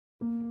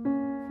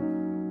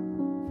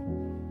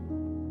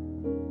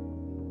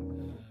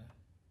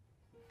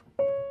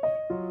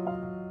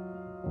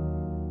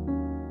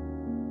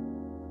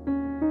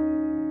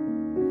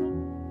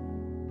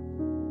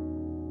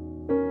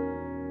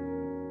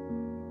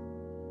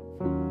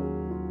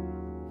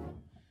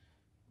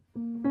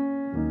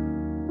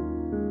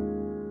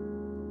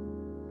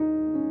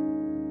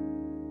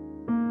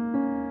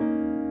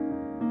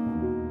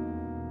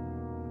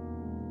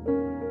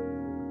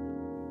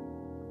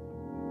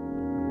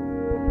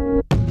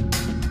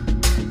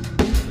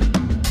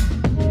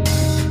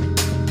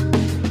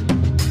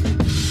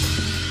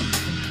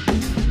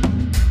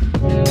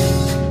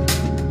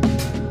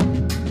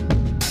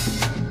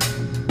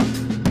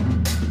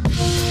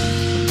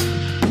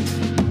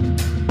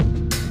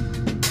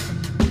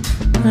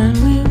When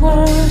we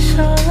wash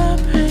all our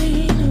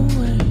pain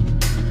away,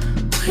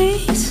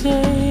 we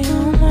say,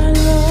 oh my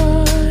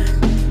Lord.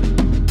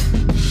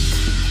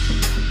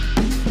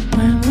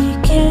 When we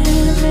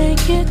can't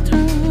make it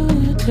through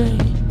the day,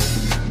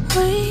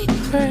 we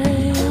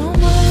pray, oh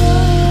my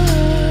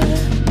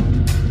Lord.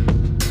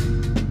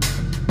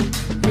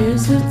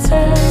 Here's a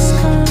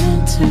test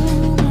coming to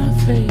my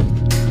faith.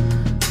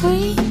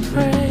 We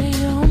pray,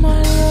 oh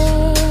my Lord.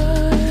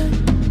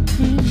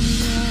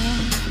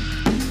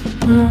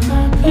 Will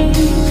my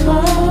people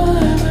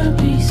ever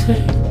be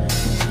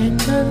safe in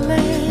the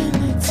land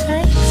that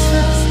takes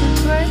us and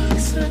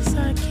breaks us?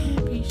 I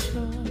can't be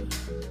sure.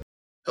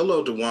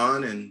 Hello,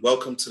 Dewan, and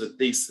welcome to The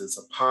Thesis,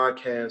 a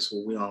podcast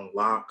where we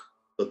unlock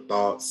the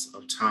thoughts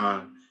of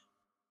time.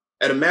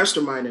 At a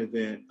mastermind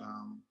event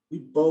we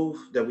both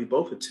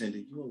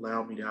attended, you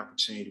allowed me the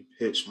opportunity to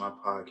pitch my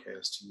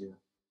podcast to you.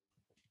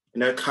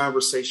 And that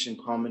conversation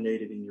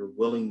culminated in your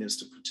willingness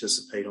to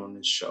participate on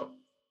this show.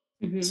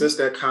 Mm-hmm. Since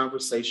that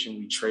conversation,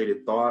 we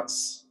traded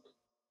thoughts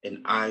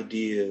and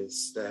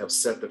ideas that have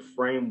set the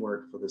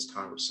framework for this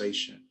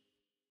conversation.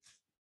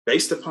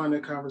 Based upon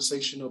that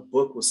conversation, a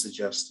book was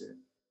suggested.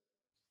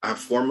 I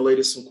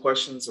formulated some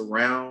questions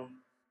around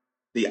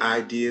the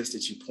ideas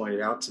that you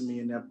pointed out to me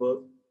in that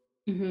book.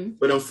 Mm-hmm.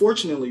 But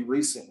unfortunately,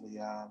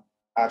 recently,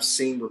 I've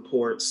seen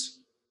reports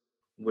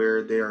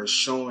where they are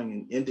showing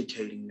and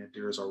indicating that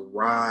there is a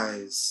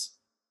rise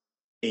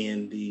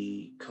in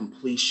the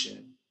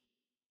completion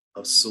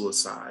of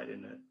suicide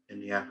in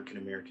the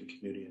African-American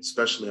community,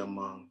 especially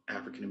among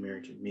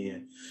African-American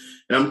men.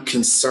 And I'm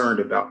concerned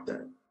about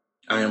that.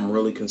 I am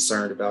really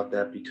concerned about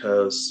that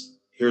because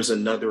here's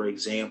another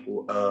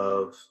example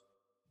of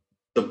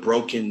the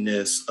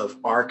brokenness of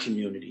our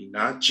community,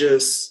 not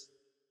just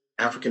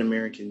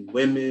African-American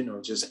women or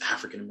just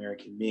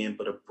African-American men,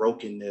 but a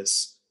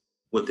brokenness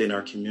within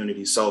our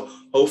community. So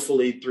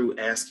hopefully through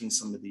asking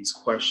some of these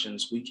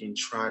questions, we can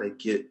try to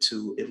get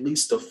to at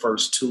least the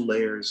first two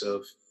layers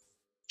of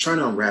trying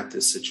to unwrap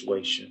this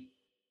situation.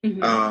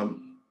 Mm-hmm.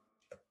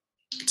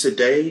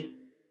 Today,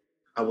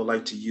 I would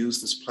like to use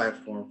this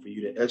platform for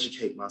you to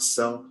educate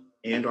myself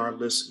and our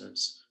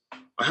listeners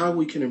on how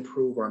we can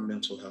improve our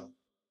mental health.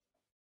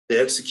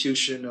 The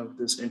execution of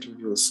this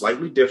interview is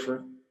slightly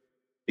different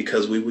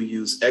because we will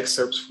use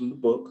excerpts from the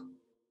book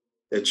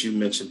that you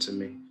mentioned to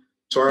me.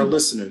 To our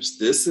listeners,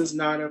 this is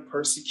not a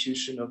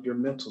persecution of your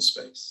mental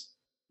space.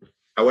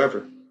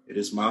 However, it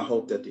is my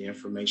hope that the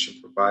information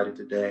provided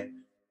today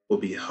will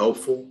be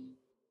helpful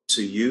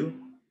to you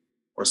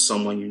or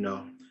someone you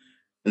know.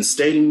 In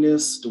stating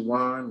this,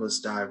 Dewan, let's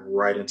dive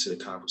right into the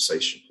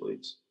conversation,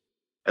 please.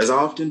 As I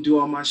often do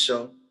on my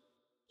show,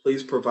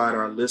 please provide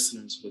our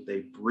listeners with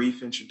a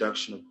brief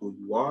introduction of who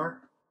you are,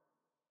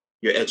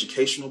 your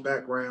educational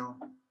background,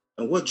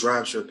 and what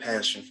drives your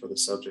passion for the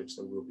subjects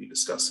that we'll be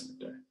discussing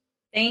today.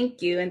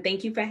 Thank you. And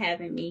thank you for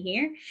having me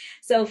here.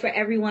 So for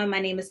everyone, my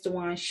name is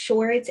Dewan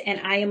Short, and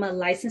I am a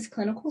licensed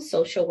clinical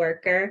social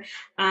worker.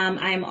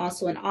 I am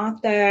also an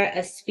author,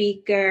 a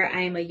speaker.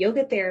 I am a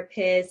yoga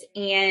therapist,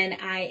 and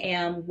I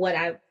am what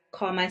I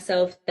call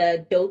myself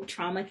the dope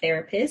trauma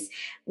therapist,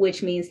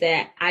 which means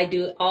that I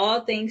do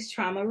all things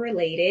trauma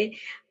related.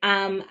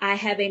 I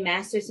have a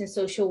master's in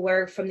social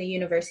work from the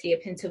University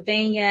of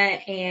Pennsylvania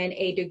and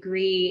a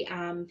degree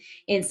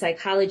in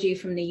psychology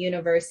from the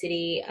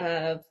University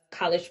of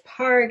College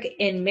Park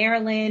in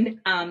Maryland.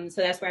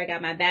 So that's where I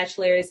got my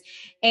bachelor's.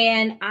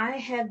 And I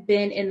have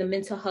been in the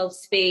mental health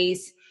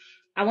space,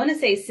 I want to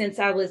say since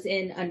I was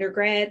in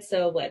undergrad,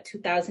 so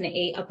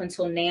 2008 up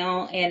until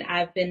now. And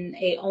I've been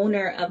a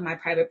owner of my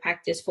private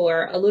practice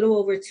for a little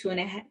over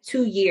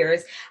 2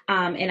 years.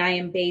 And I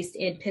am based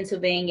in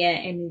Pennsylvania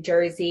and New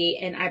Jersey.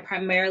 And I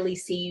primarily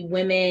see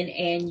women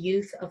and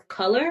youth of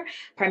color,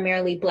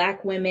 primarily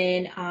Black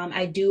women.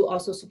 I do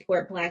also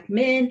support Black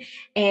men.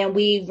 And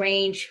we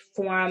range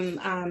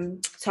from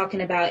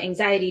talking about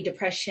anxiety,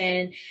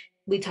 depression.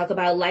 We talk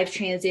about life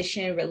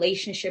transition,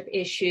 relationship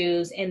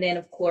issues, and then,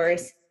 of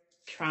course,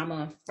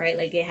 trauma, right?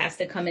 Like it has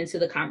to come into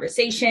the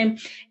conversation.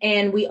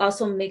 And we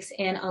also mix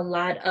in a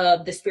lot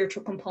of the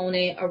spiritual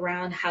component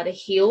around how to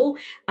heal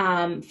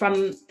from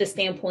the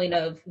standpoint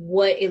of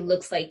what it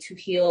looks like to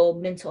heal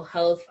mental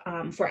health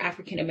for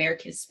African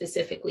Americans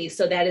specifically.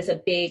 So that is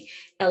a big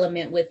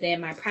element within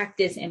my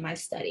practice and my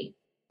study.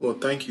 Well,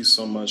 thank you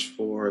so much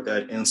for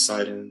that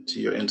insight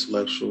into your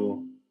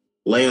intellectual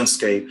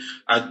landscape.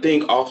 I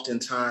think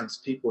oftentimes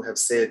people have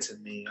said to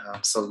me,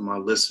 some of my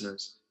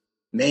listeners,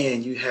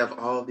 man, you have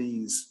all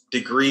these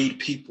degreed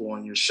people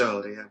on your show.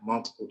 They have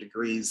multiple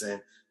degrees. And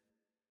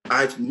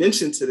I've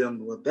mentioned to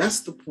them, well,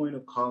 that's the point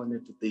of calling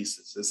it The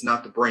Thesis. It's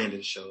not the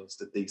Brandon Show, it's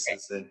The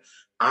Thesis. And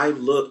I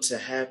look to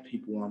have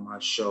people on my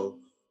show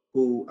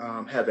who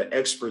have an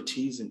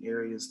expertise in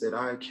areas that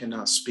I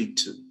cannot speak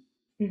to.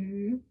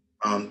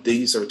 Mm-hmm.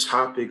 These are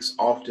topics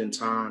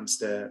oftentimes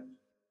that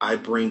I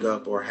bring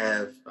up or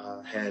have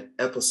had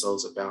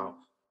episodes about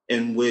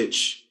in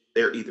which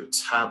they're either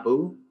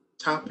taboo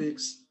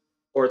topics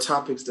or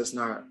topics that's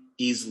not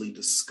easily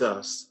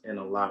discussed in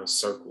a lot of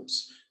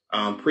circles.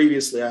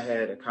 Previously, I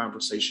had a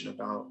conversation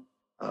about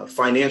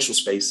financial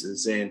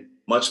spaces. And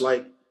much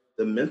like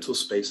the mental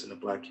space in the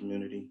Black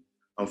community,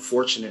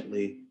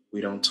 unfortunately, we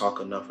don't talk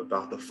enough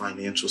about the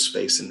financial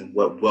space and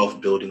what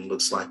wealth building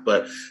looks like.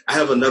 But I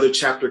have another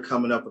chapter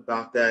coming up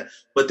about that.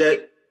 But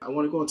that I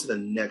want to go into the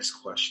next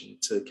question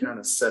to kind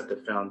of set the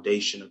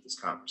foundation of this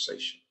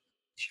conversation.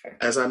 Sure.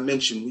 As I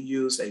mentioned, we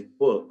use a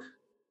book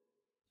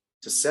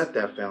to set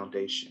that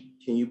foundation.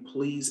 Can you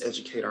please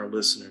educate our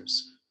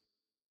listeners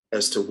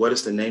as to what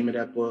is the name of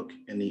that book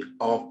and the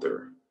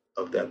author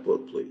of that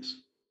book,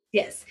 please?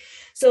 Yes.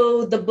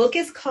 So the book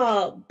is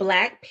called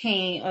Black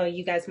Pain. Oh,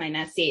 you guys might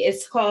not see it.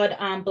 It's called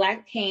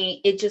Black Pain.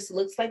 It Just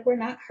Looks Like We're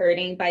Not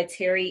Hurting by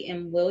Terry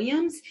M.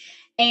 Williams.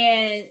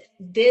 And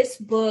this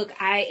book,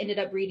 I ended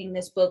up reading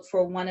this book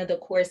for one of the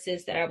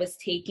courses that I was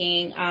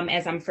taking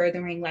as I'm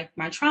furthering like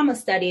my trauma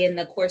study. And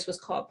the course was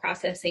called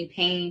Processing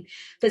Pain,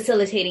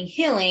 Facilitating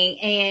Healing.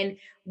 And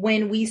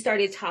when we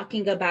started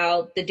talking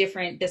about the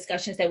different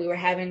discussions that we were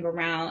having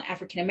around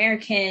African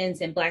Americans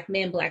and Black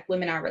men, Black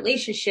women, our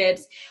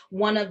relationships,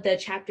 one of the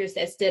chapters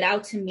that stood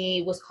out to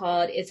me was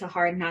called It's a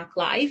Hard Knock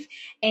Life.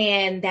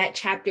 And that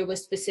chapter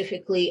was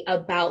specifically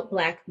about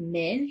Black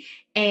men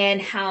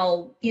and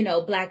how, you know,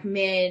 Black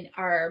men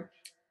are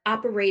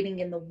operating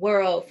in the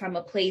world from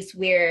a place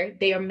where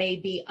there may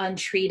be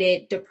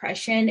untreated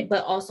depression,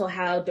 but also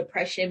how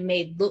depression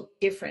may look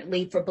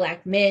differently for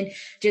Black men,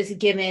 just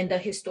given the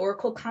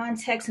historical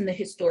context and the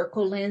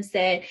historical lens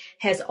that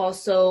has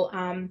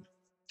also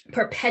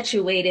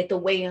perpetuated the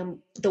way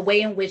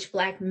in which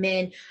Black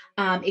men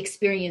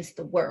experience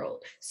the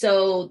world.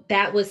 So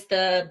that was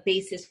the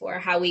basis for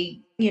how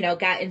we,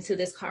 got into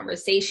this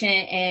conversation.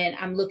 And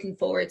I'm looking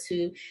forward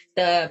to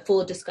the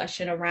full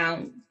discussion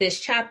around this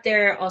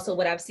chapter, also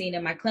what I've seen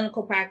in my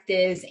clinical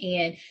practice,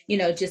 and,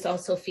 just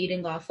also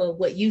feeding off of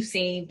what you've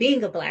seen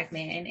being a Black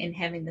man and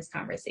having this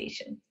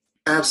conversation.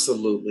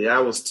 Absolutely. I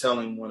was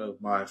telling one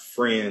of my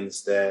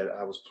friends that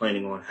I was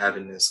planning on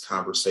having this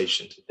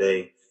conversation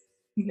today.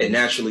 Mm-hmm. And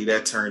naturally,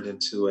 that turned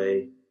into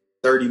a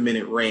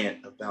 30-minute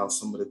rant about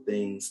some of the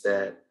things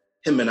that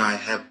him and I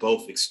have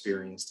both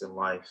experienced in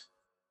life.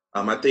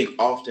 I think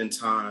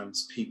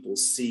oftentimes people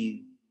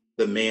see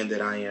the man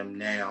that I am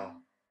now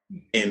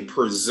and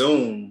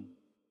presume,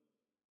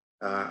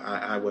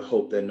 I would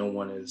hope that no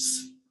one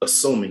is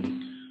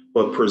assuming,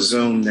 but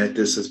presume that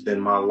this has been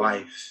my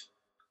life,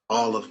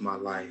 all of my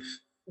life,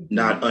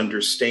 not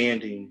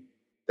understanding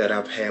that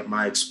I've had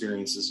my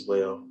experience as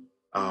well,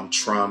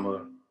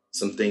 trauma,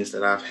 some things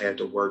that I've had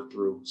to work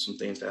through, some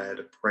things that I had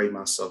to pray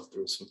myself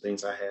through, some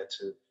things I had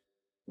to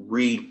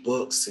read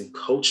books and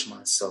coach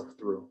myself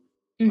through.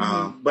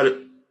 Mm-hmm. But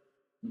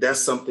that's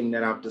something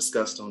that I've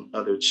discussed on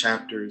other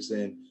chapters.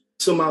 And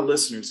to my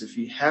listeners, if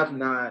you have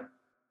not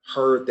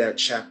heard that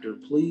chapter,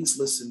 please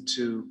listen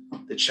to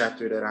the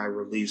chapter that I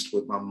released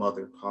with my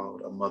mother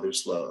called A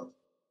Mother's Love.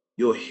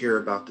 You'll hear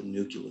about the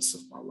nucleus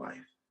of my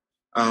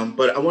life.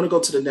 But I want to go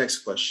to the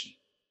next question.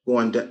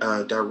 Going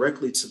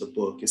directly to the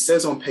book. It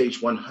says on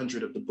page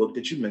 100 of the book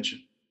that you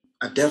mentioned,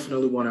 I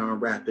definitely want to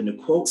unwrap. And the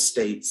quote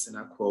states, and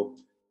I quote,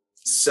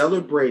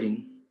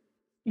 celebrating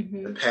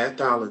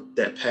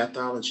that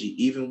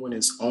pathology, even when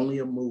it's only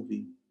a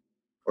movie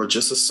or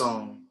just a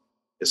song,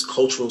 is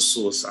cultural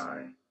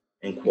suicide,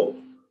 end quote.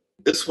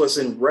 This was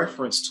in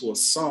reference to a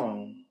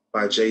song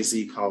by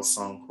Jay-Z called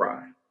Song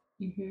Cry.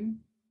 Mm-hmm.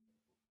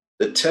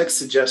 The text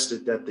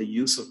suggested that the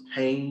use of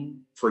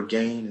pain for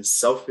gain is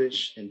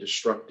selfish and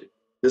destructive.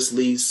 This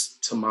leads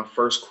to my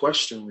first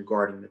question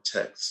regarding the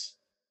text.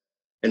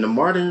 In the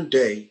modern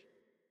day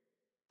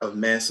of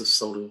massive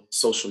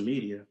social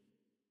media,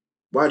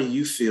 why do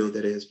you feel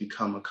that it has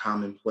become a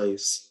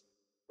commonplace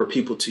for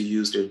people to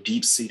use their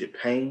deep-seated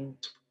pain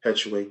to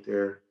perpetuate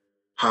their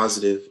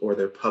positive or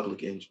their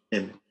public image?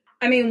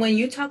 I mean, when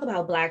you talk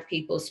about Black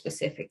people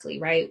specifically,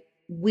 right,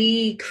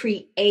 we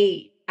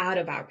create out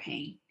of our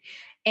pain.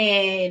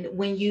 And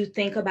when you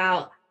think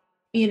about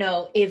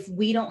if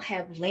we don't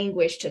have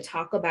language to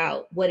talk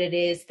about what it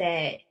is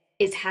that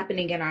is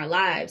happening in our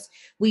lives,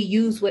 we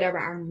use whatever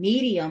our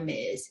medium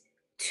is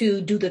to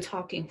do the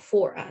talking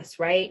for us,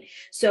 right?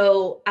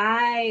 So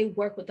I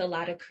work with a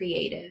lot of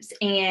creatives,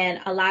 and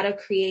a lot of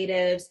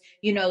creatives,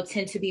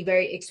 tend to be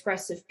very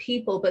expressive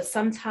people, but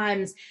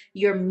sometimes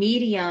your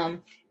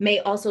medium may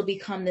also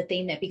become the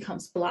thing that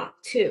becomes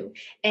blocked too.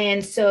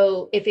 And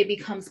so if it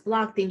becomes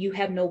blocked, then you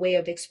have no way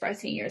of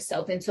expressing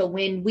yourself. And so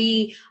when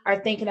we are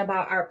thinking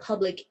about our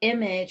public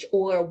image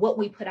or what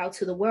we put out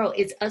to the world,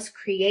 it's us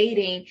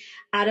creating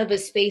out of a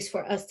space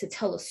for us to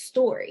tell a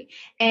story.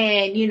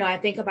 And, I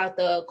think about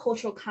the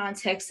cultural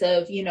context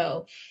of,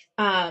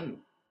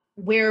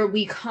 where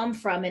we come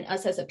from and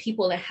us as a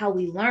people and how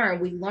we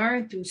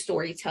learn through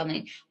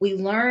storytelling, we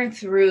learn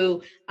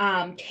through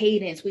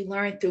cadence, we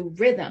learn through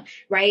rhythm,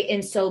 right?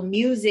 And so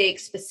music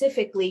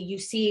specifically, you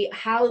see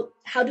how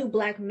do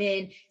Black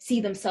men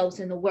see themselves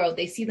in the world?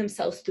 They see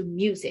themselves through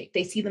music,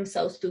 they see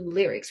themselves through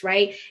lyrics,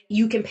 right?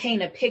 You can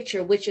paint a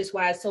picture, which is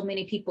why so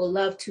many people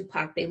love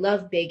Tupac, they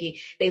love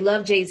Biggie, they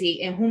love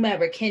Jay-Z and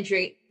whomever,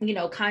 Kendrick,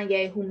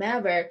 Kanye,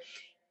 whomever.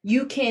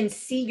 you can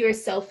see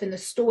yourself in the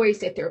stories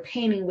that they're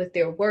painting with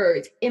their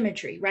words,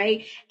 imagery,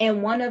 right?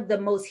 And one of the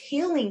most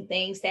healing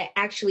things that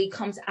actually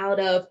comes out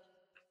of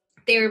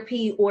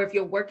therapy, or if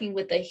you're working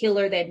with a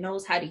healer that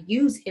knows how to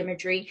use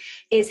imagery,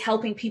 is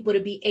helping people to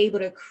be able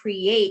to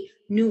create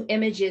new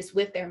images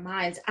with their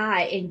mind's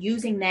eye and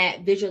using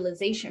that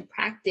visualization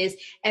practice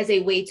as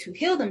a way to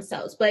heal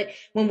themselves. But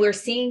when we're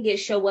seeing it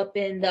show up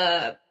in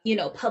the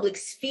public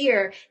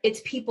sphere,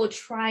 it's people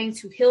trying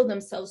to heal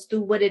themselves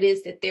through what it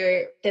is that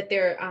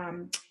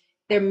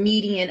their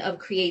median of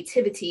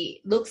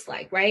creativity looks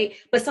like, right?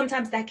 But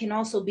sometimes that can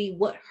also be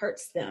what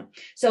hurts them.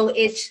 So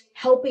it's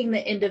helping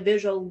the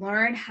individual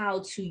learn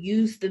how to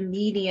use the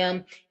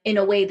medium in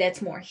a way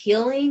that's more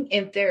healing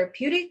and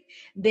therapeutic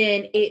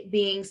than it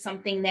being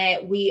something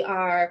that we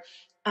are,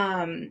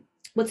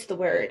 what's the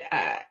word?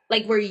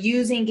 Like we're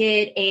using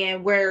it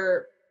and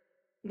we're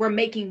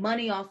making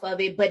money off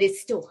of it, but it's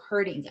still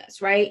hurting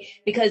us, right?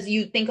 Because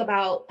you think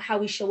about how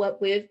we show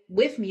up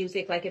with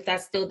music, like if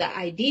that's still the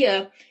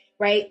idea,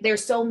 right?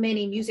 There's so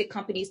many music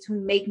companies who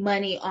make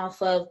money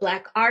off of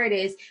Black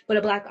artists, but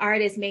a Black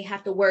artist may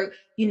have to work,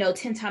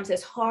 10 times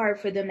as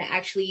hard for them to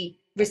actually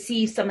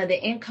receive some of the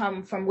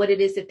income from what it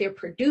is that they're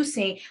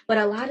producing. But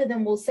a lot of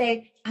them will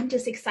say, I'm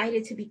just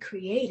excited to be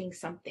creating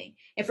something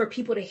and for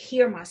people to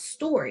hear my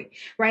story,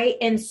 right?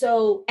 And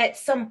so at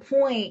some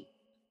point,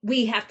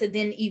 we have to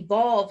then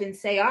evolve and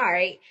say, all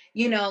right,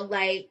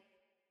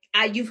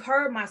 you've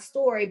heard my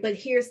story, but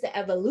here's the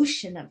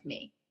evolution of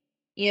me.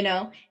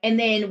 And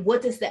then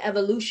what does the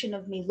evolution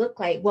of me look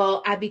like?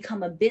 Well, I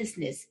become a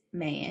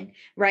businessman,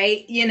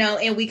 right?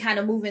 And we kind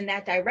of move in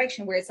that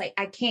direction where it's like,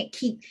 I can't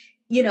keep,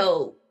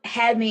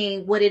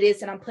 having what it is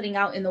that I'm putting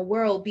out in the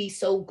world be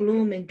so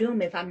gloom and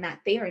doom if I'm not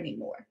there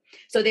anymore.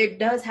 So there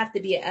does have to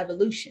be an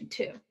evolution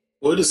too.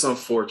 Well, it is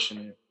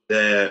unfortunate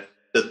that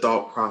the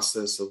thought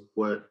process of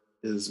what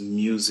is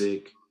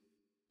music,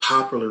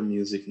 popular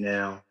music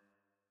now,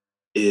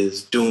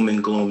 is doom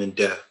and gloom and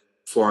death.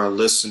 For our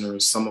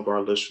listeners, some of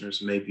our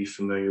listeners may be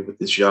familiar with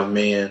this young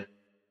man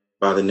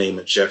by the name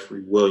of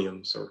Jeffrey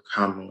Williams, or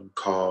commonly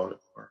called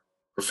or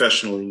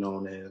professionally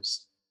known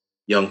as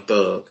Young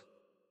Thug.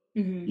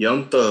 Mm-hmm.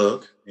 Young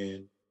Thug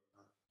and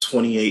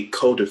 28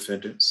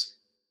 co-defendants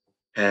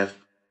have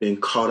been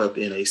caught up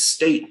in a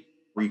state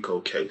RICO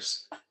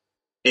case.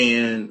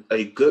 And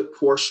a good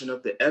portion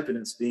of the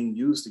evidence being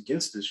used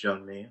against this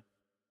young man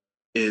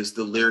is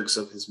the lyrics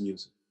of his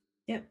music.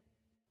 Yep.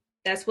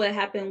 That's what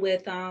happened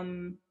with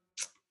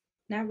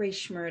not Ray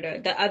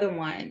Schmurda, the other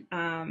one.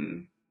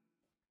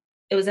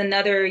 It was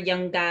another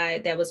young guy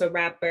that was a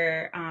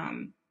rapper.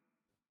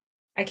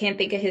 I can't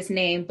think of his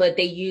name, but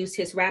they used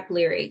his rap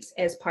lyrics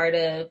as part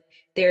of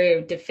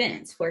their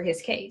defense for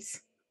his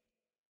case.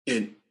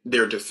 In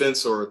their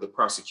defense or the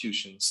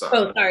prosecution side?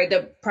 Oh, sorry,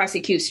 the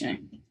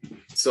prosecution.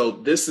 So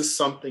this is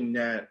something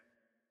that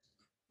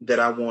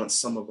I want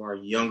some of our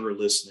younger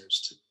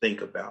listeners to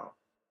think about.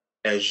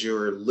 As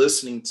you're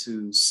listening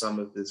to some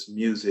of this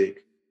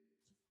music,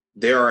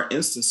 there are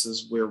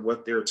instances where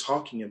what they're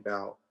talking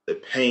about, the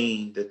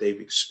pain that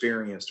they've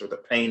experienced or the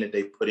pain that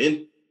they put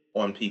in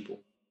on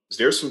people.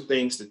 There's some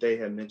things that they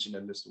had mentioned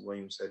that Mr.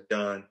 Williams had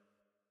done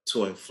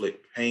to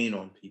inflict pain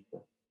on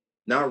people,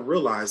 not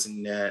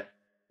realizing that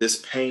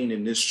this pain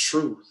and this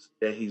truth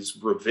that he's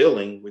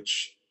revealing,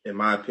 which in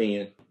my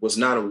opinion was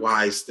not a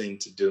wise thing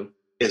to do,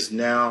 is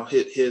now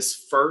his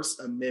First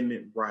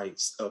Amendment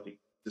rights of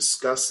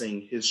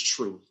discussing his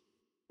truth,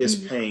 his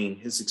pain,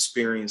 his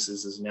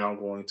experiences is now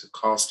going to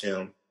cost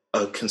him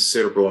a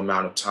considerable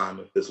amount of time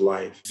of his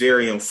life.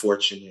 Very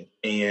unfortunate.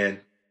 And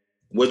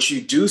what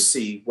you do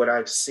see, what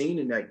I've seen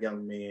in that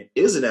young man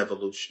is an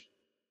evolution.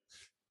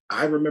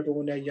 I remember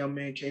when that young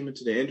man came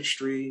into the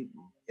industry,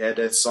 he had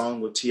that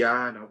song with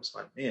T.I., and I was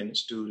like, man,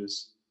 this dude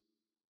is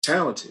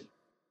talented.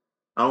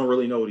 I don't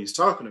really know what he's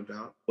talking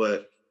about,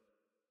 but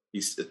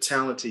he's a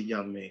talented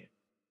young man.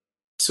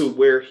 To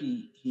where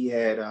he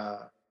had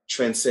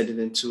transcended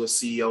into a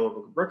CEO of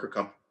a record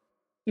company.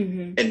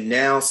 Mm-hmm. And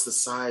now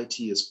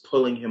society is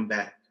pulling him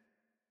back.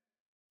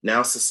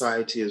 Now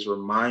society is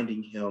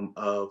reminding him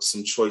of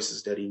some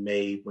choices that he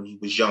made when he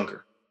was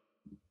younger.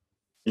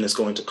 And it's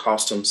going to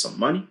cost him some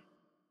money.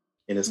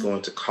 And it's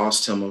going to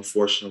cost him,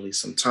 unfortunately,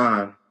 some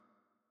time.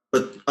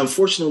 But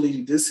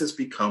unfortunately, this has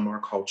become our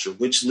culture,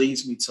 which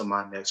leads me to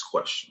my next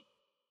question.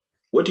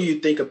 What do you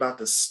think about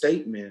the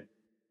statement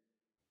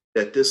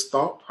that this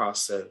thought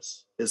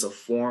process is a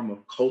form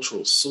of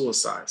cultural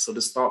suicide? So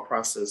this thought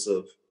process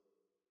of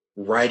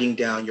writing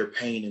down your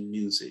pain in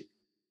music,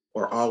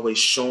 or always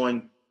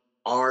showing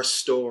our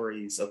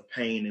stories of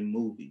pain in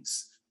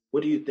movies.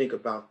 What do you think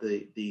about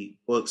the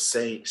book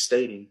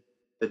stating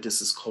that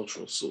this is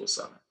cultural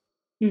suicide?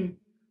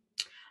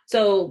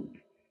 So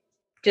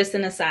just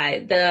an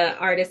aside, the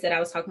artist that I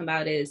was talking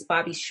about is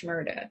Bobby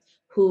Shmurda,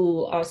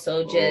 who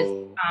also just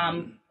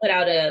put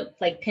out a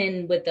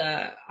pin with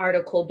the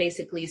article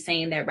basically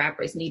saying that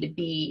rappers need to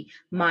be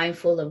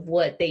mindful of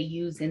what they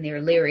use in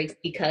their lyrics,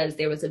 because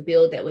there was a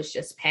bill that was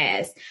just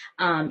passed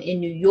in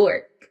New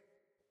York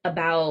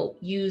about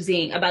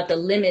the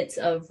limits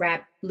of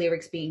rap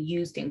lyrics being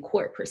used in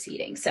court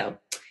proceedings. So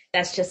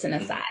that's just an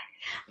aside.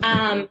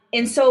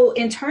 And so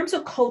in terms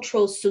of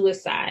cultural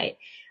suicide,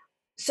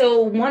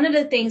 so one of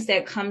the things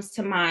that comes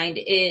to mind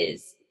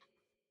is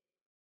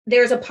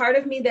there's a part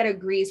of me that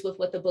agrees with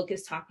what the book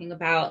is talking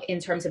about in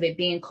terms of it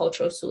being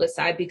cultural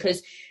suicide,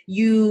 because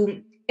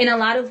you, in a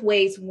lot of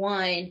ways,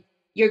 one,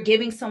 you're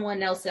giving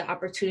someone else the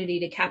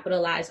opportunity to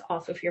capitalize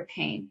off of your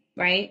pain,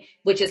 right?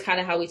 Which is kind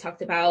of how we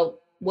talked about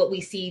what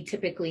we see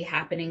typically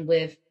happening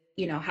with,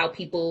 how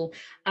people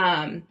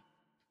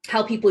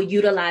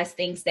utilize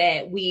things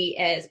that we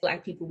as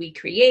Black people, we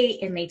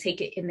create, and they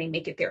take it and they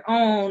make it their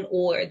own,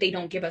 or they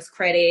don't give us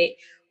credit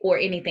or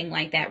anything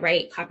like that,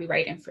 right?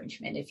 Copyright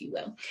infringement, if you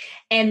will.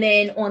 And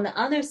then on the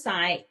other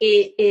side,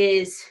 it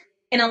is,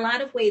 in a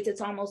lot of ways,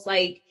 it's almost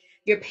like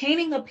you're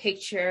painting a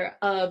picture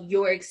of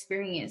your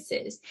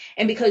experiences.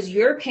 And because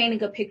you're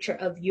painting a picture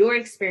of your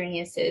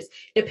experiences,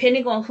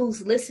 depending on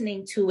who's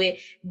listening to it,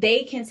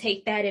 they can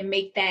take that and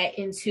make that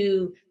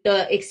into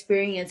the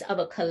experience of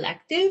a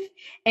collective.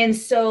 And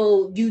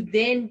so you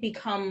then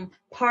become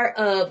part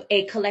of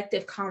a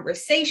collective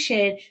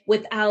conversation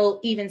without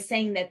even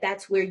saying that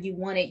that's where you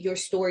wanted your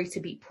story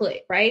to be put,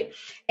 right?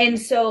 And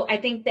so I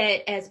think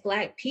that as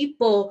Black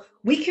people,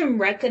 we can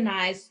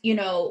recognize,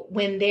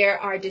 when there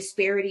are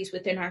disparities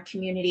within our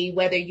community,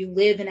 whether you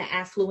live in an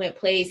affluent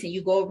place and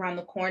you go around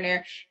the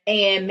corner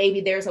and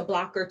maybe there's a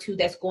block or two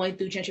that's going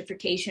through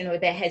gentrification or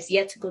that has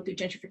yet to go through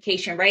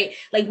gentrification, right?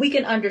 Like, we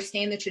can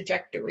understand the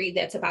trajectory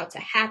that's about to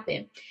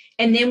happen.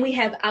 And then we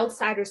have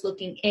outsiders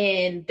looking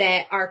in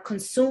that are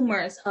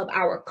consumers of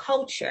our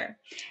culture.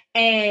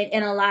 And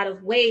in a lot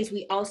of ways,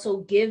 we also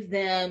give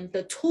them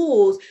the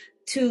tools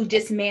to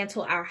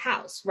dismantle our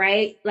house,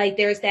 right? Like,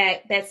 there's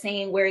that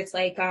saying where it's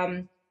like,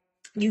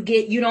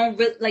 you're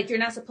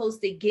not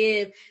supposed to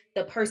give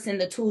the person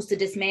the tools to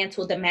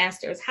dismantle the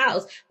master's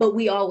house, but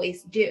we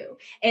always do.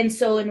 And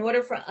so in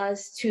order for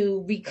us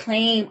to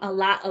reclaim a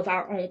lot of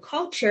our own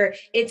culture,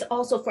 it's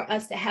also for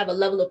us to have a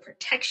level of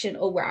protection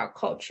over our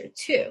culture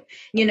too,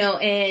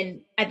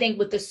 and I think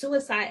with the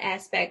suicide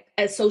aspect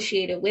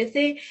associated with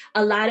it,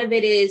 a lot of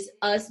it is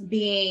us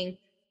being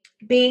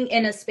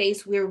in a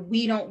space where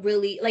we don't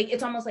really,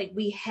 it's almost like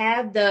we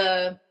have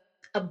the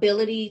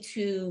ability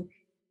to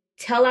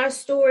tell our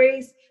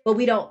stories, but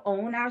we don't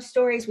own our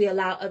stories. We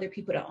allow other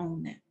people to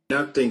own them. And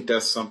I think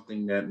that's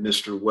something that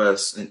Mr.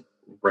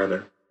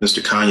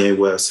 Kanye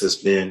West has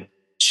been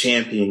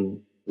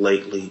championing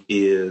lately,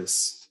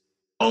 is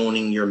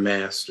owning your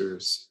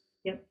masters,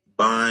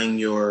 buying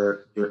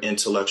your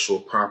intellectual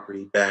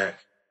property back,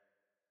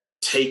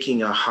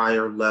 taking a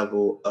higher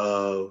level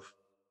of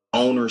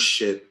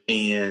ownership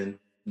in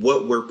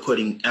what we're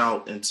putting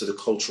out into the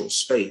cultural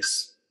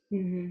space.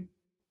 Mm-hmm.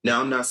 Now,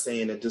 I'm not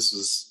saying that this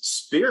was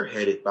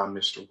spearheaded by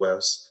Mr.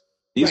 West.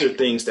 These are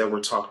things that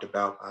were talked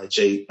about by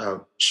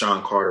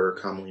Sean Carter,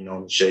 commonly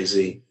known as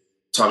Jay-Z,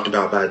 talked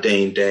about by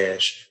Dame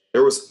Dash.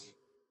 There was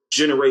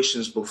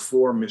generations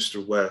before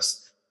Mr.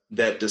 West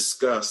that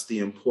discussed the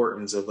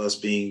importance of us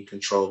being in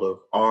control of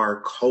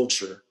our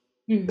culture,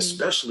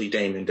 especially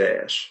Dame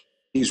Dash.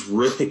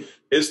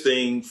 His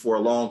thing for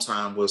a long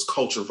time was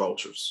culture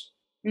vultures,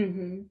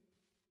 and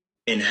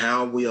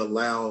how we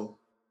allow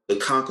the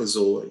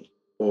Caucasoid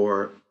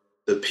or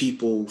the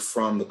people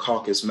from the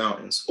Caucasus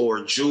Mountains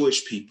or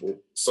Jewish people,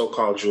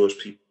 so-called Jewish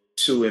people,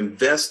 to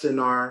invest in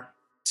our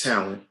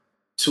talent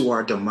to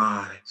our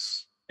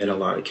demise in a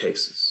lot of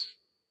cases.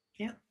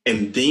 Yeah.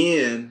 And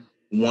then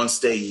once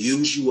they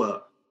use you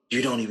up,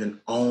 you don't even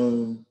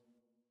own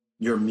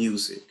your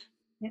music.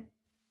 Yeah.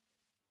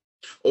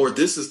 Or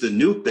this is the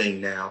new thing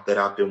now that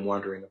I've been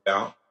wondering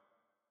about.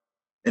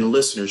 And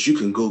listeners, you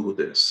can Google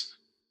this.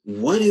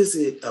 What is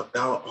it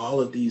about all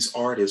of these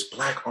artists,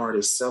 Black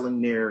artists,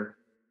 selling their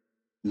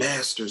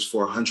masters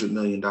for $100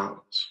 million?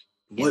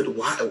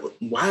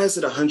 Why is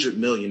it $100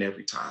 million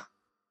every time?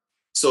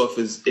 So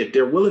if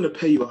they're willing to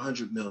pay you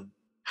 $100 million,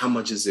 how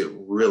much is it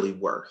really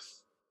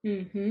worth?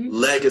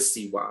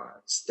 Legacy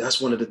wise, that's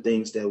one of the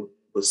things that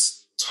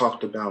was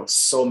talked about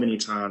so many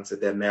times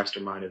at that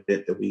mastermind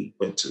event that we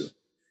went to.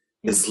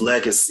 It's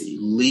legacy,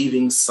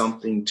 leaving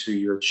something to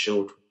your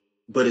children.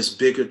 But it's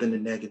bigger than the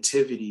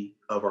negativity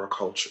of our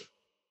culture.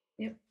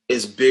 Yep.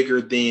 It's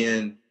bigger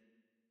than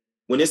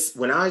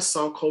when I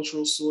saw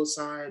cultural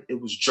suicide,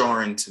 it was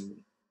jarring to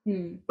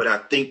me. But I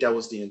think that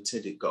was the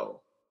intended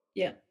goal.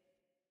 Yeah.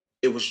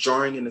 It was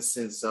jarring in the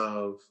sense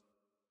of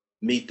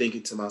me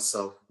thinking to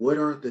myself, what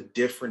are the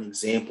different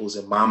examples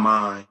in my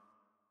mind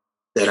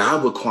that I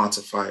would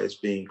quantify as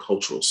being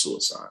cultural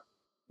suicide?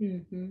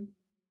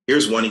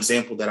 Here's one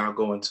example that I'll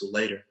go into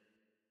later.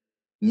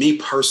 Me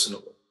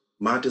personally,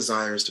 my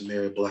desire is to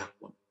marry a Black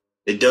woman.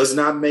 It does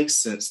not make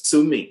sense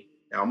to me.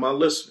 Now, my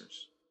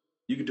listeners,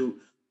 you can do,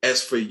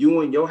 as for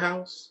you in your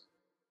house,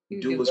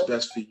 do what's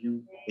best for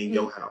you in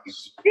your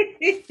house.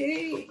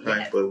 Okay?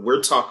 Yes. But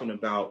we're talking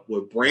about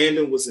what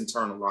Brandon was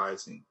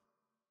internalizing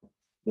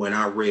when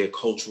I read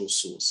cultural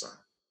suicide.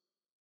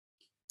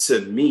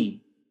 To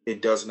me,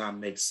 it does not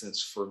make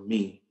sense for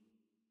me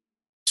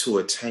to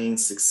attain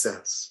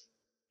success.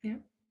 Yeah.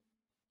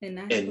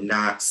 And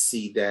not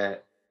see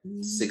that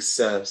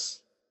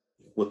success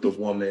with the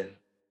woman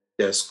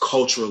that's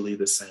culturally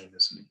the same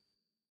as me.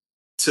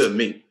 To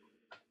me.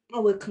 I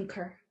would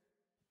concur.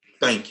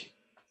 Thank you.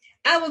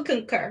 I would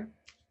concur.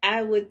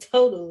 I would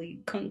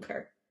totally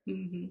concur.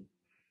 Mm-hmm.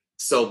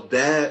 So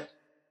that,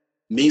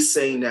 me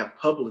saying that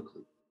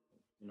publicly,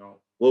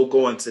 we'll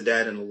go into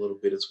that in a little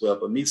bit as well,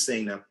 but me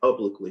saying that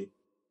publicly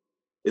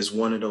is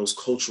one of those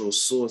cultural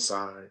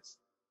suicides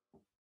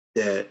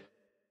that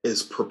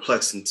is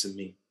perplexing to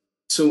me.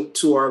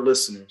 To our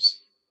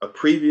listeners, a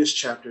previous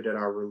chapter that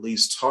I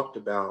released talked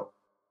about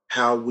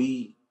how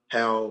the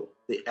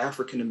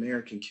African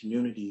American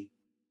community,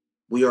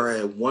 we are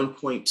at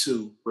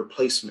 1.2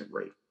 replacement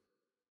rate.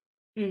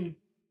 Mm.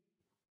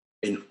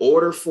 In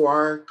order for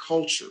our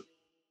culture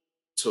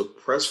to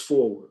press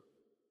forward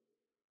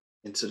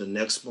into the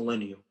next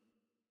millennium,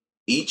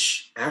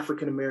 each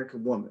African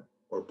American woman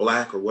or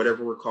Black or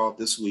whatever we're called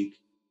this week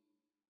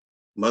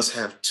must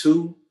have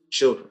 2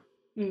 children.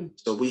 Mm.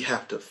 So we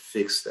have to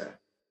fix that.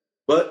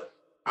 But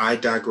I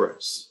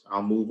digress.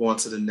 I'll move on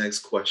to the next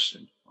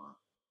question.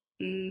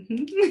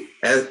 Mm-hmm.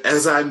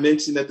 As I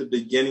mentioned at the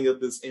beginning of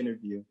this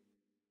interview,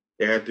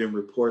 there have been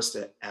reports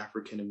that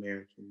African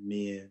American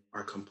men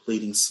are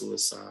completing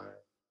suicide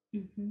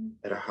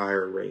at a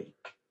higher rate.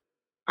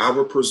 I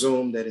would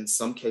presume that in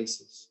some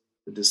cases,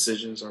 the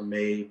decisions are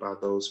made by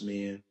those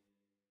men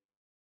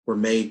were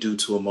made due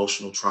to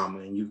emotional trauma.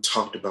 And you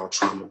talked about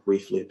trauma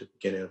briefly at the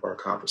beginning of our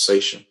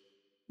conversation.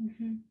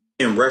 Mm-hmm.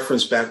 In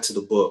reference back to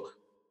the book,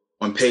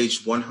 on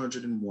page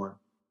 101,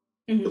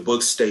 the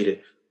book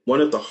stated,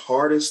 one of the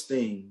hardest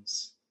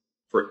things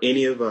for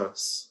any of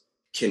us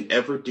can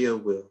ever deal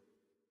with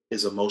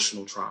is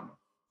emotional trauma,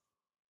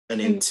 an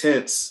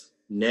intense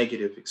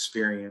negative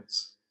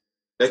experience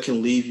that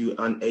can leave you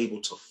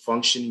unable to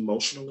function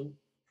emotionally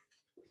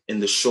in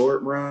the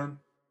short run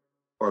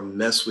or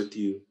mess with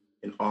you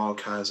in all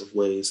kinds of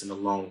ways in the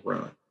long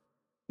run.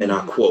 And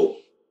I quote,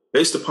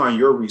 based upon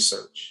your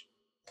research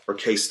or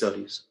case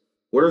studies,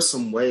 what are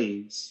some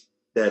ways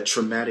that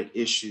traumatic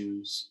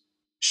issues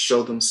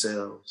show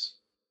themselves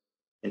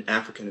in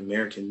African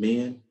American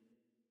men?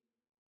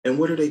 And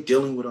what are they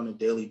dealing with on a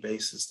daily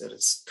basis that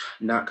is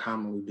not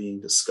commonly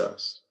being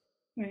discussed?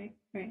 Right.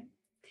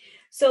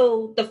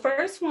 So the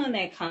first one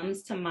that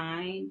comes to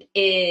mind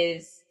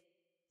is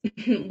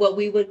what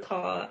we would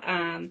call,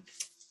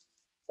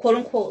 quote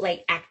unquote,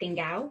 like acting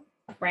out,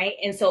 right?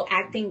 And so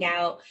acting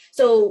out.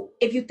 So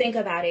if you think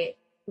about it,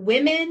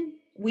 women,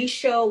 we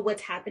show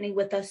what's happening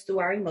with us through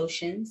our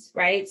emotions,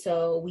 right?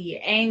 So we're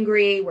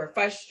angry, we're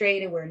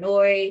frustrated, we're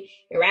annoyed,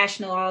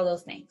 irrational, all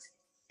those things.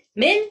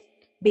 Men,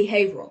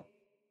 behavioral,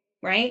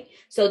 right?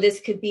 So this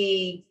could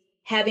be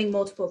having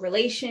multiple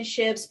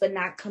relationships, but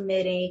not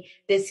committing.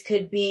 This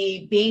could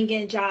be being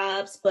in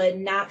jobs, but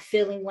not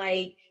feeling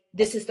like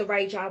this is the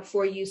right job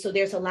for you. So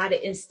there's a lot of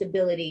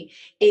instability.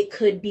 It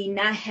could be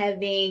not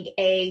having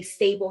a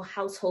stable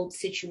household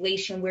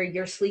situation where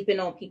you're sleeping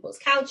on people's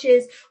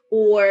couches,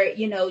 or,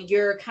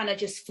 you're kind of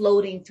just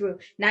floating through,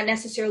 not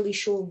necessarily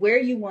sure where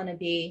you want to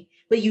be,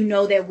 but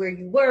that where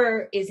you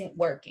were isn't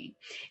working.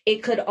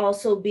 It could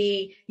also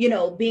be,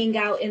 being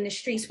out in the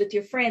streets with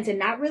your friends and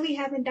not really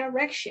having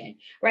direction,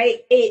 right?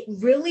 It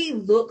really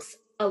looks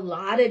a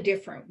lot of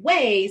different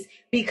ways,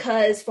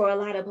 because for a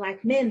lot of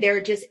Black men, there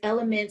are just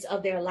elements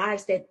of their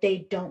lives that they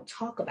don't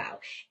talk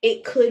about.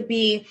 It could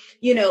be,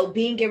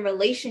 being in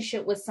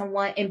relationship with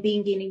someone and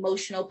being an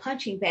emotional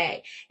punching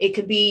bag. It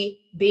could be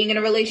being in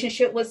a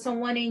relationship with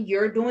someone and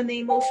you're doing the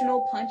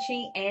emotional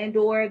punching and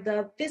or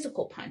the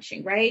physical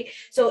punching, right?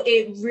 So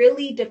it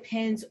really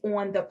depends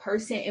on the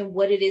person and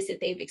what it is that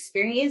they've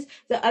experienced.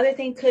 The other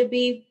thing could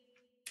be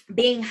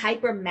being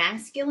hyper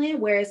masculine,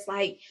 where it's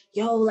like,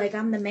 like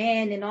I'm the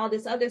man and all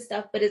this other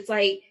stuff, but it's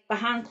like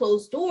behind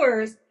closed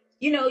doors,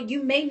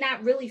 you may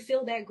not really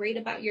feel that great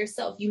about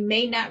yourself. You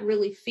may not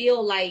really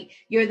feel like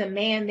you're the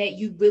man that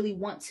you really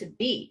want to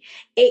be.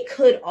 It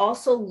could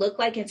also look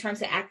like, in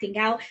terms of acting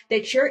out,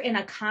 that you're in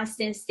a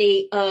constant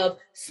state of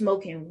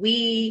smoking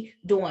weed,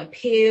 doing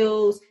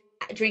pills,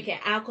 drinking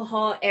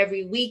alcohol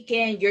every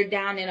weekend. You're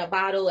down in a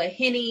bottle of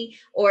Henny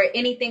or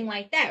anything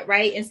like that,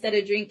 right? Instead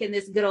of drinking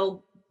this good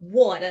old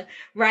water,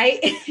 right?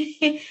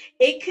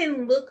 It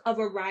can look a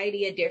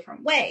variety of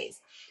different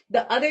ways.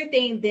 The other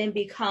thing then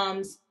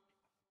becomes,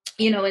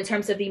 in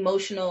terms of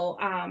emotional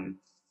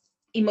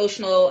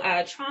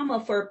trauma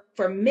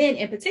for men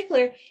in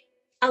particular,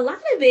 a lot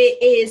of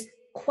it is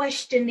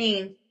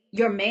questioning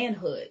your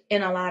manhood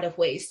in a lot of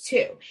ways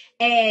too.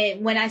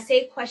 And when I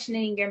say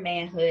questioning your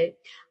manhood,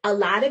 a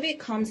lot of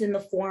it comes in the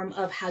form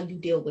of how you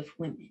deal with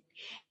women.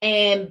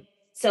 And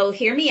so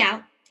hear me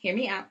out.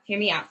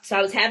 So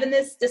I was having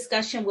this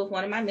discussion with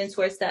one of my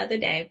mentors the other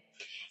day,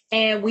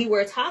 and we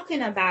were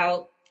talking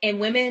about,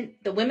 and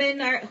the women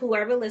are,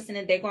 whoever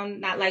listening, they're going to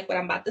not like what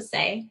I'm about to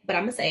say, but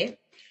I'm going to say it.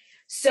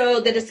 So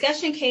the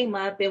discussion came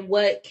up, and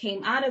what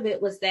came out of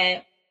it was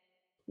that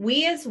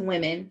we as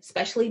women,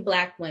 especially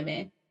Black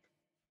women,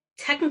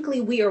 technically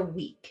we are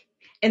weak.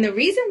 And the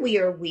reason we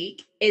are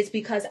weak is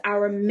because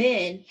our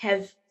men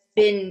have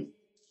been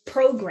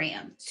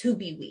programmed to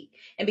be weak.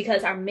 And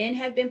because our men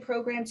have been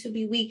programmed to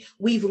be weak,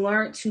 we've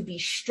learned to be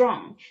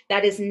strong.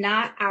 That is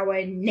not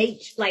our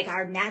nature, like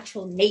our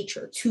natural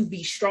nature to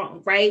be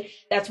strong, right?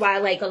 That's why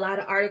like a lot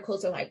of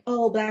articles are like,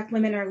 oh, Black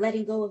women are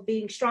letting go of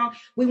being strong.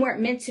 We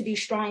weren't meant to be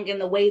strong in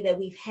the way that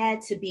we've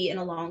had to be in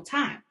a long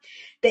time.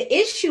 The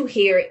issue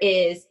here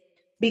is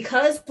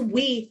because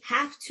we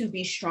have to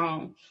be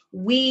strong,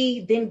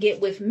 we then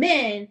get with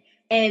men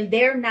and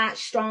they're not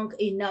strong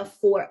enough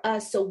for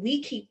us. So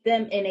we keep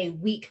them in a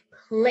weak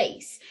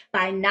place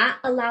by not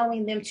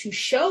allowing them to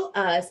show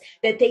us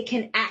that they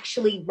can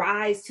actually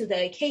rise to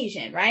the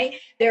occasion, right?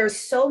 There are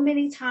so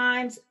many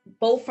times,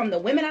 both from the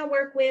women I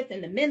work with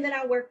and the men that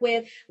I work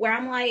with, where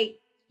I'm like,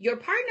 your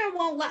partner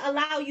won't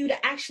allow you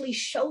to actually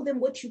show them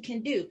what you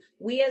can do.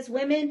 We as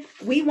women,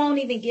 we won't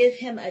even give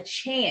him a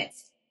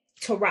chance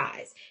to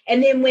rise.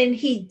 And then when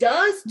he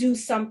does do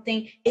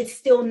something, it's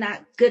still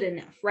not good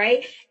enough,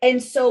 right?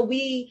 And so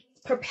we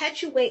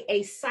perpetuate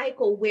a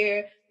cycle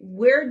where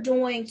we're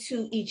doing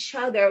to each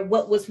other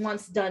what was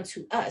once done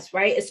to us,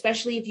 right?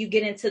 Especially if you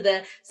get into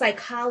the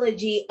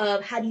psychology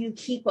of how do you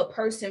keep a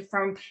person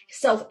from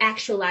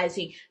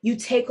self-actualizing? You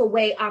take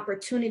away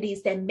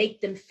opportunities that make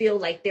them feel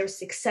like they're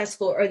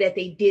successful or that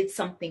they did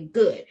something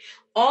good.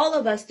 All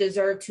of us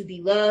deserve to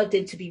be loved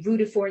and to be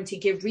rooted for and to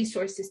give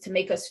resources to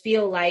make us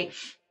feel like,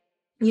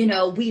 you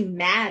know, we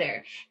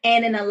matter.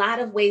 And in a lot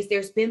of ways,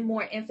 there's been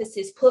more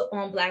emphasis put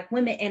on Black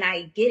women. And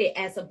I get it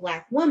as a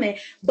Black woman,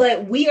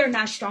 but we are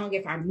not strong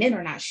if our men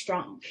are not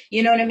strong.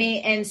 You know what I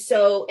mean? And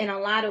so in a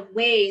lot of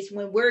ways,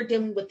 when we're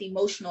dealing with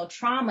emotional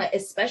trauma,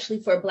 especially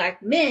for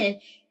Black men,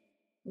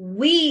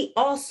 we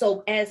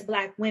also, as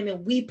Black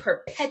women, we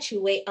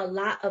perpetuate a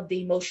lot of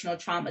the emotional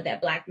trauma that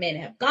Black men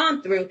have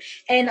gone through.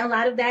 And a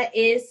lot of that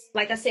is,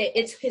 like I said,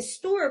 it's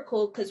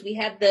historical because we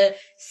have the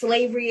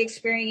slavery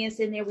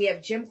experience in there. We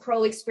have Jim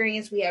Crow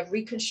experience. We have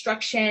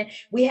Reconstruction.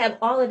 We have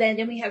all of that. And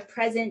then we have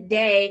present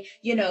day,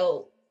 you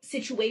know,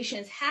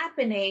 situations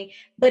happening.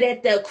 But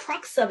at the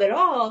crux of it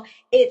all,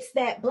 it's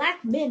that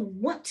Black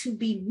men want to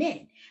be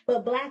men.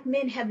 But Black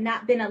men have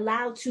not been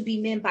allowed to be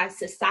men by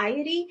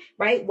society,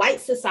 right? White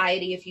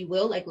society, if you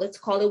will, like let's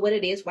call it what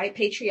it is, white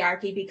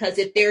patriarchy, because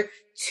if they're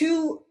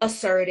too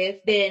assertive,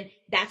 then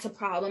that's a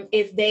problem.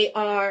 If they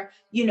are,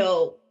 you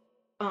know,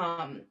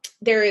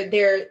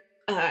 they're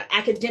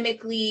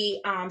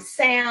academically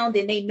sound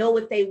and they know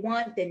what they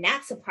want, then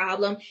that's a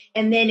problem.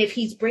 And then if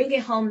he's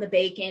bringing home the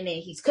bacon and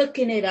he's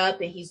cooking it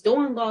up and he's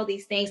doing all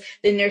these things,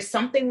 then there's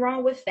something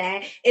wrong with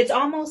that. It's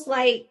almost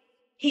like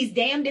he's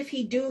damned if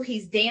he do,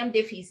 he's damned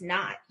if he's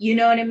not. You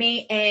know what I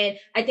mean? And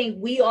I think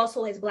we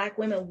also, as Black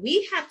women,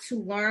 we have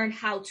to learn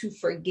how to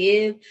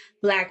forgive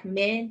Black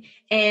men.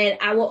 And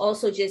I will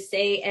also just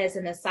say as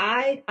an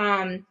aside,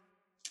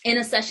 in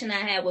a session I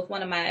had with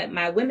one of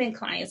my women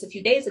clients a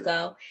few days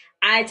ago,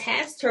 I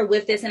tasked her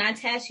with this and I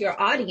tasked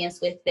your audience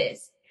with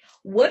this.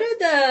 What are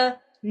the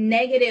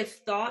negative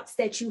thoughts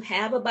that you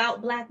have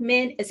about Black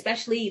men,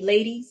 especially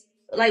ladies?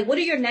 Like, what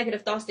are your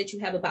negative thoughts that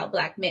you have about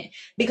Black men?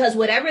 Because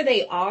whatever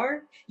they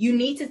are, you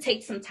need to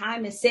take some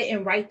time and sit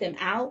and write them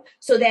out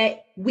so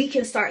that we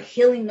can start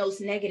healing those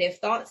negative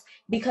thoughts.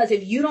 Because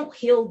if you don't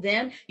heal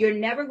them, you're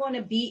never going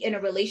to be in a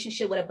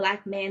relationship with a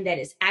Black man that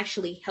is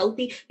actually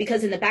healthy.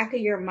 Because in the back of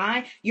your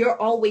mind, you're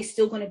always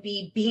still going to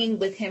be being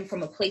with him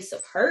from a place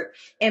of hurt.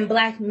 And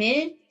Black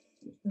men,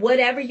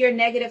 whatever your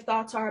negative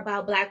thoughts are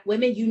about Black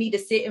women, you need to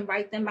sit and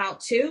write them out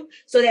too,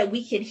 so that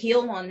we can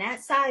heal on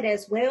that side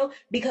as well,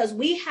 because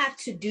we have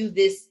to do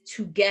this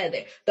together.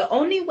 The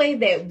only way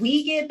that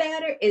we get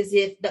better is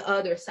if the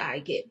other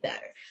side get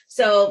better.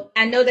 So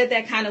I know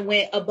that kind of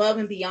went above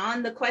and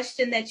beyond the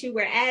question that you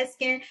were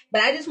asking, but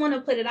I just want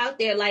to put it out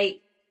there,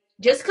 like,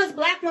 just because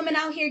Black women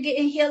out here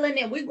getting healing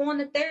and we're going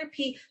to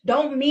therapy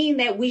don't mean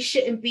that we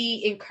shouldn't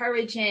be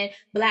encouraging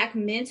Black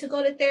men to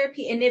go to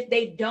therapy. And if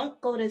they don't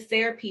go to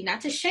therapy,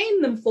 not to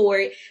shame them for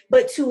it,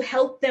 but to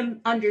help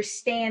them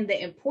understand the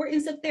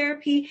importance of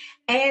therapy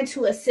and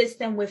to assist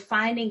them with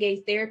finding a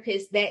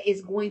therapist that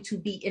is going to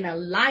be in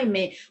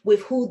alignment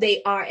with who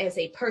they are as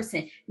a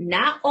person.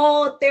 Not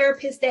all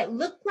therapists that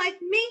look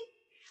like me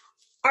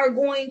are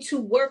going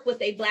to work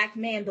with a Black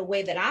man the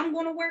way that I'm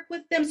going to work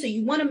with them. So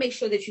you want to make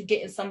sure that you're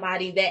getting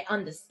somebody that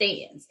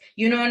understands,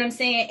 you know what I'm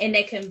saying? And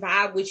that can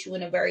vibe with you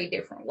in a very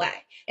different way.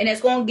 And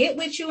it's going to get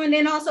with you and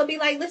then also be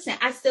like, listen,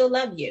 I still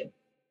love you.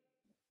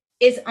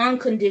 It's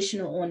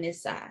unconditional on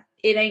this side.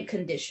 It ain't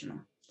conditional.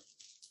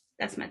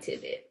 That's my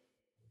tidbit.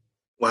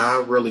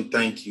 Well, I really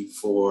thank you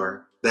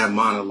for that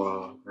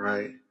monologue,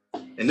 right?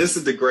 And this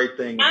is the great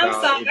thing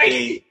about it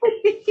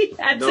being,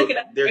 I took it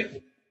up.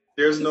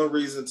 There's no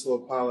reason to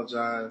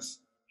apologize.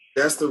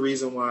 That's the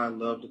reason why I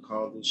love to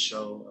call this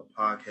show a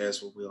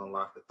podcast where we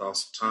unlock the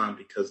thoughts of time,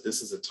 because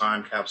this is a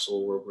time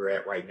capsule where we're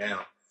at right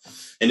now.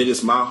 And it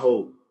is my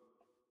hope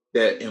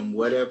that in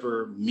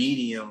whatever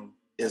medium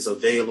is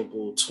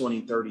available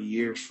 20, 30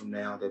 years from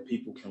now, that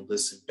people can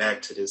listen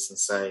back to this and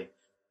say,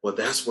 well,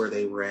 that's where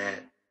they were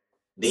at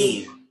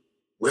then.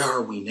 Where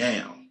are we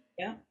now?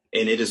 Yeah.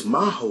 And it is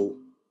my hope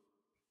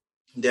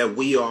that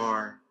we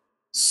are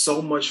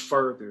so much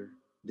further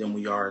than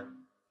we are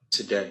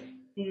today.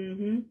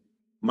 Mm-hmm.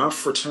 My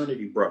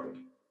fraternity brother,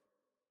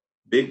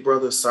 big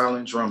brother,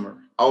 silent drummer,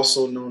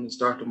 also known as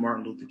Dr.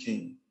 Martin Luther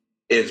King.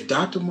 If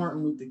Dr.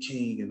 Martin Luther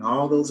King and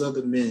all those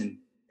other men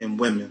and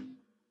women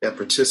that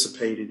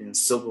participated in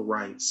civil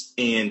rights,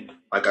 and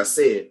like I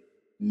said,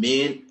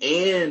 men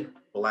and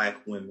Black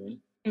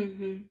women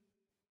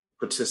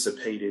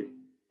participated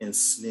in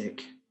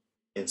SNCC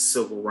and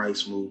civil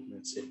rights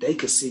movements, if they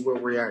could see where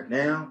we're at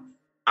now,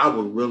 I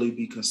would really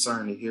be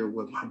concerned to hear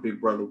what my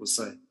big brother would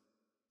say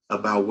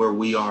about where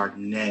we are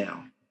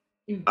now.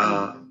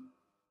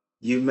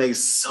 You made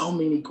so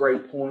many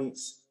great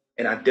points,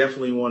 and I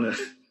definitely want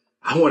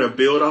to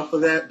build off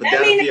of that. But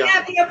it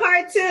gotta be a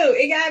part 2.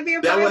 It gotta be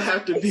a part 2. That would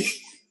have to be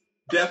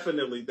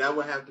definitely. That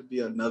would have to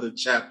be another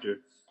chapter,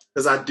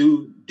 because I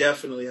do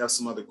definitely have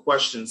some other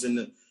questions. And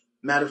the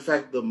matter of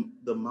fact,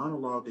 the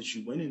monologue that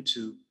you went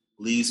into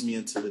leads me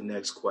into the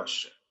next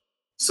question.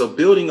 So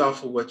building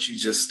off of what you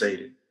just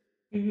stated,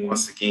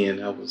 once again,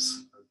 that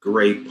was a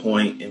great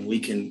point, and we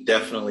can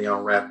definitely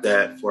unwrap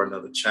that for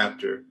another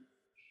chapter.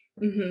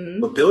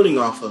 But building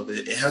off of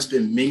it, it has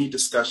been many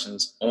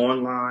discussions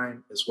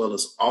online as well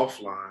as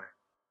offline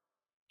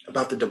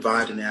about the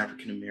divide in the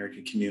African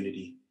American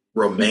community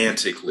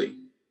romantically.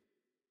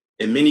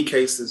 In many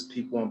cases,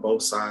 people on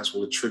both sides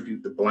will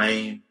attribute the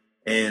blame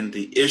and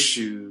the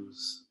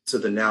issues to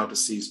the now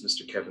deceased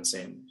Mr. Kevin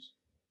Samuels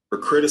for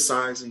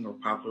criticizing or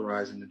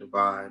popularizing the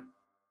divide.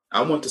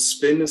 I want to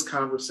spin this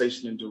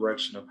conversation in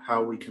direction of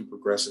how we can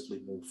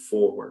progressively move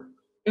forward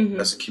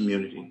as a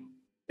community.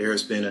 There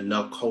has been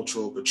enough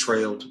cultural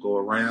betrayal to go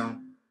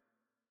around.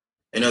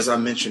 And as I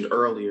mentioned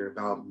earlier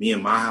about me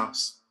and my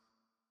house,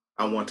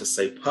 I want to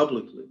say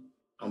publicly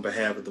on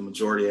behalf of the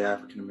majority of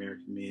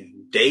African-American men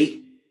who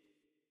date,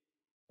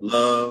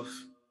 love,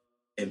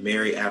 and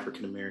marry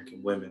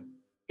African-American women.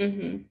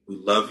 We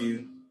love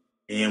you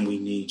and we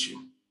need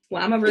you.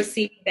 Well, I'm going to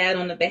receive that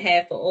on the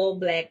behalf of all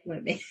Black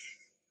women.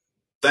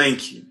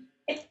 Thank you.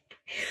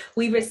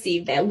 We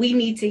received that. We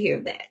need to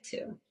hear that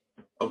too.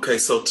 Okay,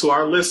 so to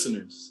our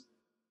listeners,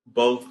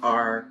 both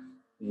our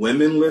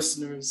women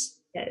listeners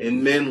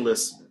and men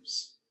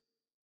listeners,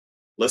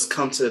 let's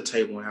come to the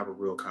table and have a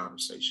real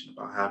conversation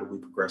about how do we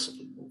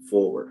progressively move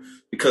forward.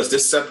 Because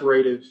this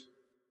separative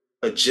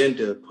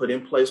agenda put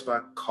in place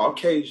by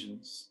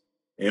Caucasians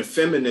and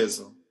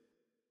feminism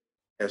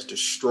has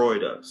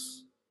destroyed us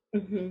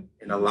in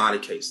a lot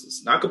of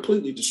cases. Not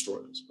completely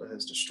destroyed us, but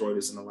has destroyed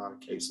us in a lot of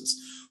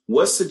cases.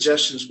 What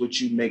suggestions would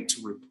you make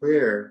to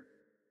repair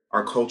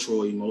our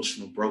cultural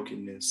emotional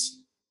brokenness?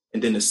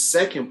 And then the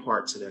second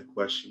part to that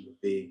question would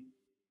be,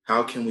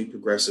 how can we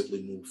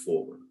progressively move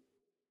forward?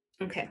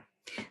 Okay.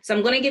 So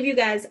I'm going to give you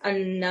guys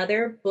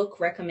another book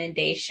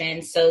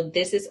recommendation. So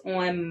this is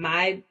on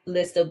my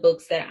list of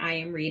books that I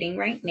am reading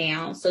right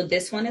now. So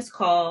this one is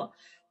called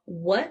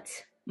What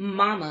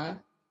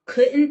Mama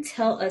Couldn't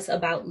Tell Us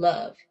About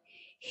Love: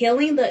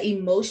 Healing the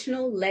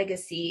Emotional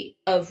Legacy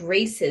of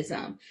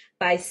Racism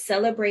by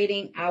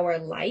Celebrating Our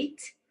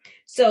Light.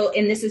 So,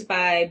 and this is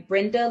by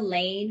Brenda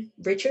Lane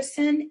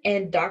Richardson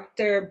and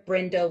Dr.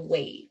 Brenda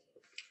Wade.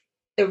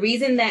 The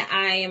reason that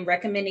I am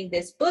recommending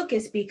this book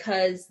is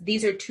because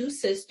these are two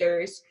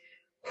sisters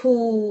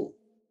who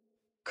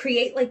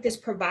create like this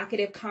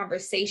provocative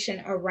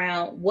conversation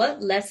around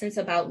what lessons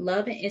about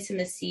love and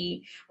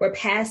intimacy were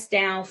passed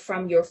down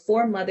from your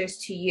foremothers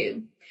to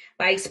you.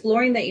 By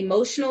exploring the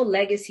emotional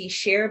legacy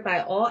shared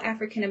by all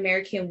African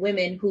American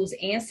women whose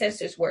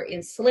ancestors were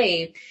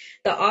enslaved,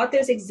 the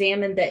authors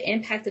examine the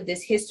impact of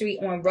this history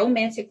on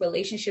romantic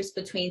relationships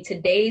between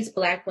today's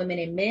Black women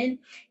and men,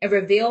 and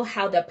reveal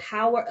how the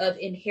power of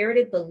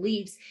inherited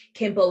beliefs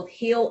can both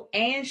heal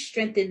and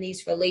strengthen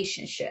these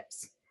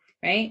relationships.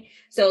 Right?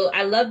 So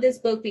I love this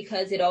book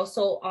because it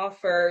also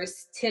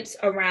offers tips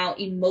around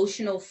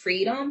emotional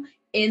freedom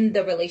in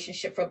the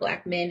relationship for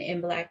Black men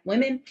and Black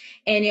women.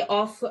 And it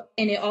also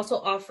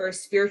offers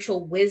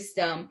spiritual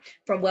wisdom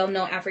from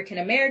well-known African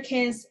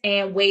Americans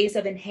and ways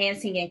of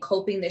enhancing and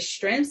coping the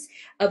strengths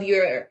of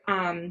your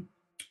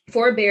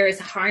forebears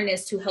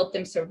harness to help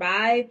them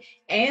survive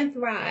and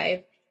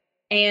thrive,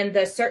 and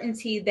the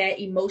certainty that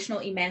emotional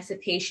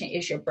emancipation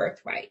is your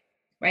birthright.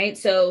 Right.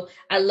 So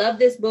I love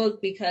this book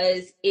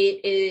because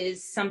it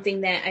is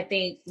something that I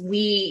think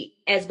we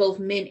as both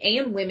men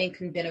and women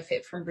can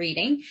benefit from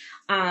reading,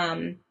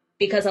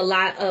 because a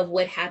lot of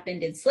what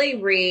happened in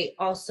slavery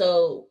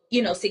also,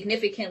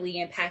 significantly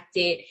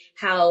impacted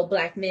how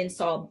Black men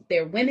saw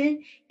their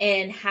women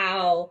and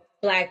how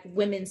Black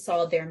women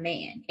saw their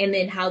man, and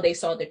then how they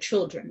saw the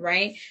children.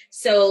 Right.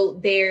 So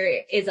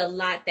there is a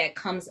lot that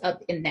comes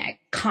up in that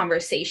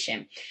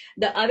conversation.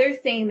 The other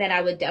thing that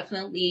I would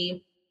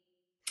definitely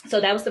So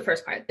that was the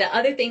first part. The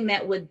other thing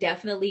that would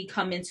definitely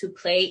come into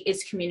play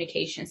is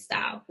communication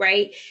style,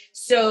 right?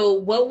 So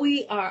what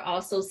we are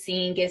also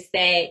seeing is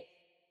that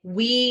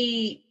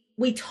we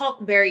we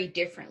talk very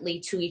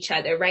differently to each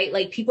other, right?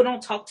 Like people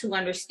don't talk to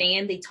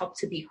understand, they talk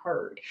to be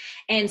heard.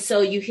 And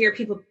so you hear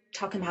people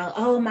talking about,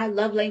 oh, my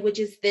love language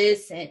is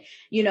this, and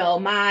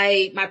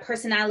my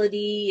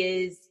personality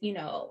is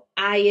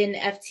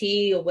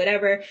INFT or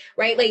whatever,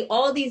 right? Like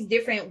all these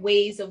different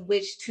ways of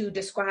which to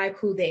describe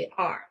who they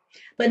are.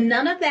 But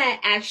none of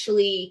that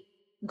actually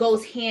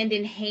goes hand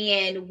in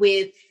hand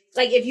with,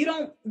 like, if you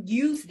don't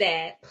use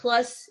that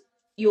plus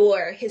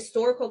your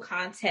historical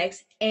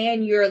context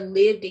and your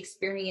lived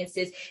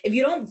experiences, if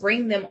you don't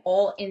bring them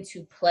all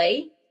into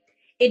play,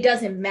 it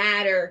doesn't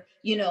matter,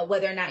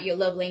 whether or not your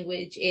love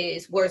language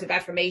is words of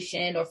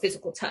affirmation or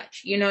physical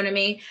touch. You know what I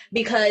mean?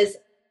 Because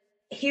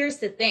here's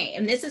the thing,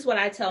 and this is what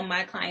I tell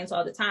my clients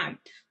all the time.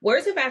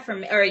 Words of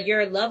affirmation, or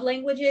your love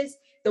languages,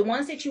 the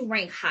ones that you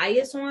rank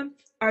highest on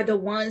are the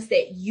ones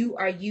that you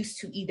are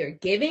used to either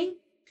giving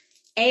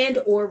and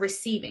or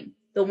receiving.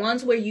 The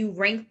ones where you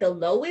rank the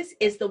lowest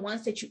is the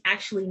ones that you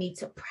actually need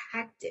to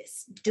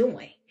practice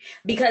doing.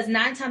 Because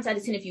 9 times out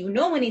of 10, if you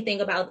know anything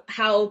about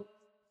how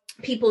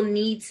people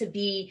need to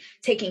be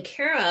taken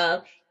care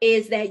of,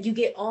 is that you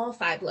get all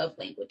 5 love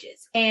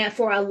languages. And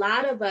for a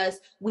lot of us,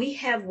 we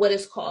have what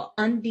is called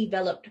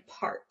undeveloped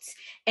parts.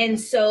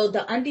 And so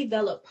the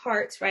undeveloped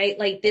parts, right?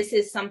 Like this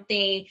is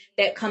something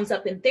that comes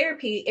up in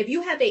therapy. If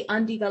you have an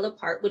undeveloped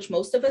part, which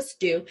most of us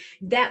do,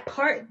 that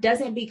part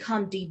doesn't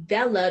become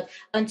developed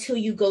until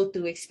you go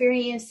through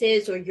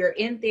experiences, or you're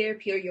in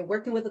therapy, or you're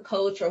working with a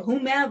coach or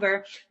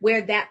whomever,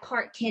 where that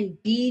part can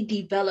be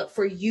developed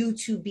for you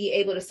to be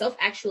able to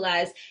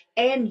self-actualize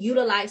and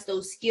utilize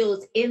those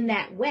skills in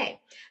that way.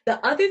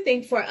 The other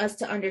thing for us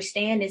to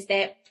understand is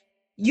that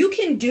you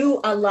can do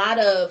a lot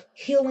of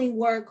healing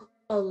work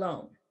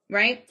alone,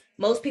 right?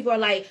 Most people are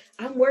like,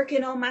 I'm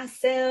working on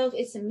myself.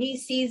 It's a me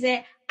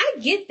season. I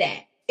get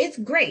that. It's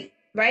great,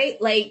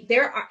 right? Like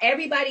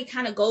everybody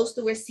kind of goes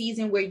through a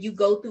season where you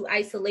go through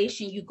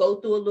isolation. You go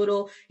through a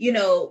little,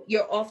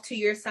 you're off to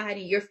your side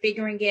and you're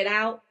figuring it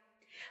out.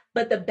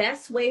 But the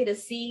best way to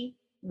see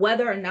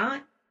whether or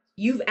not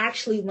you've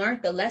actually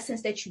learned the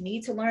lessons that you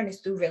need to learn is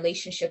through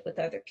relationship with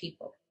other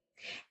people.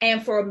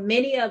 And for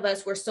many of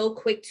us, we're so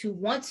quick to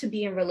want to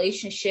be in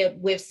relationship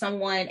with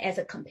someone as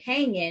a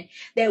companion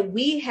that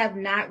we have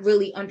not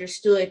really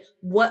understood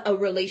what a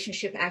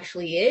relationship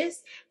actually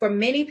is. For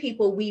many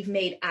people, we've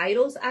made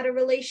idols out of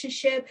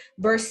relationship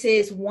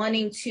versus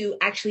wanting to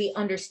actually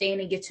understand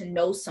and get to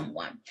know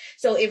someone.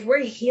 So if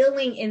we're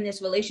healing in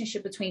this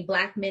relationship between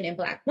Black men and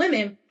Black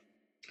women,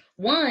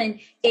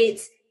 one,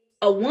 it's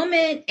a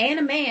woman and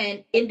a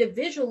man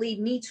individually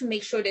need to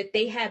make sure that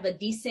they have a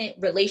decent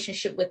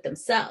relationship with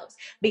themselves.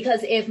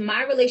 Because if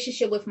my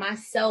relationship with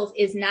myself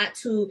is not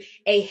to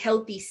a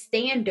healthy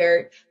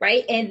standard,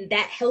 right, and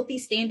that healthy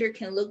standard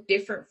can look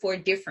different for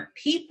different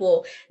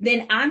people,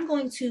 then I'm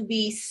going to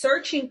be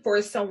searching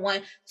for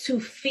someone to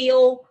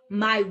fill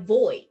my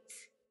voids.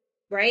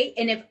 Right.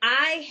 And if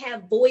I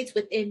have voids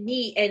within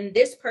me and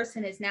this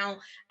person is now,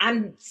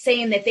 I'm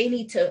saying that they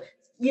need to,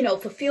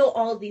 fulfill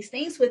all these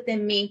things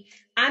within me,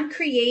 I'm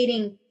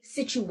creating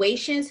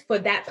situations for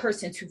that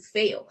person to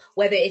fail,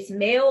 whether it's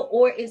male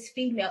or it's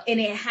female. And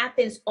it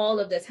happens all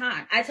of the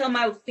time. I tell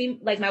my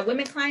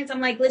women clients,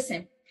 I'm like,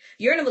 listen,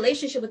 you're in a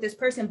relationship with this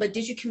person, but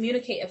did you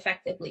communicate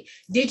effectively?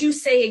 Did you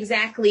say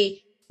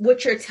exactly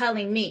what you're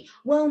telling me?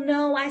 Well,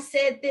 no, I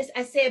said this.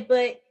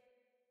 But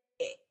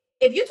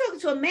if you're talking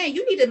to a man,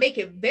 you need to make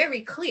it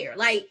very clear.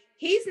 Like,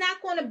 he's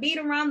not going to beat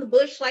around the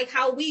bush like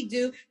how we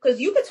do, because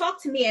you could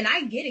talk to me and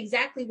I get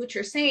exactly what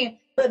you're saying,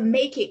 but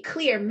make it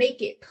clear,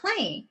 make it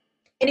plain.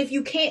 And if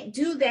you can't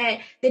do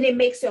that, then it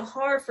makes it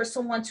hard for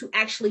someone to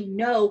actually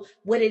know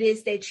what it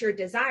is that you're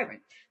desiring.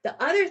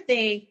 The other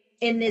thing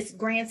in this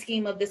grand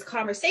scheme of this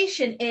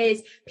conversation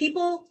is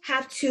people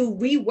have to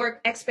rework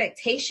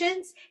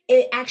expectations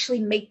and actually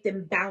make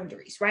them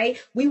boundaries,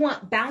 right? We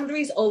want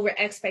boundaries over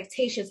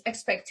expectations.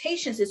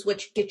 Expectations is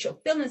what you get your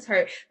feelings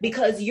hurt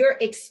because you're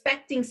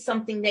expecting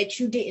something that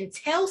you didn't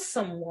tell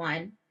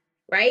someone,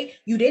 right?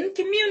 You didn't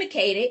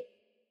communicate it,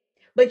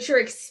 but you're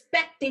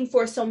expecting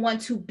for someone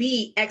to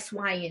be X,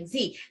 Y, and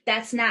Z.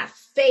 That's not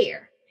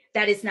fair.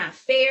 That is not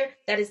fair.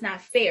 That is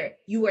not fair.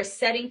 You are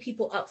setting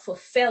people up for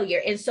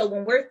failure. And so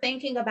when we're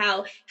thinking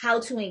about how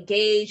to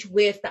engage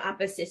with the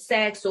opposite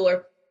sex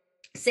or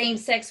same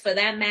sex for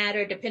that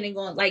matter, depending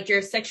on like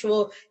your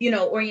sexual,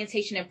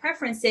 orientation and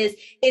preferences,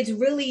 it's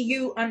really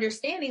you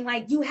understanding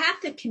like you have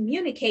to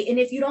communicate. And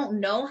if you don't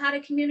know how to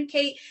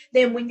communicate,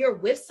 then when you're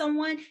with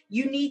someone,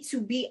 you need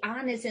to be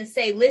honest and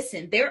say,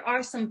 listen, there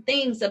are some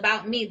things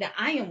about me that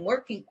I am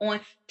working on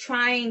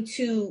trying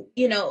to,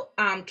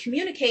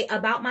 communicate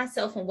about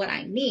myself and what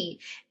I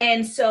need.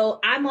 And so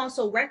I'm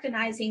also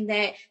recognizing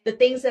that the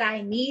things that I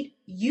need,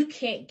 you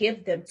can't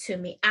give them to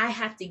me. I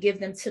have to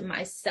give them to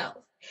myself.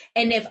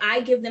 And if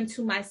I give them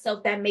to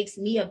myself, that makes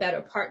me a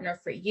better partner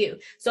for you.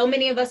 So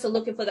many of us are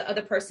looking for the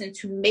other person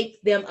to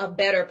make them a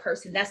better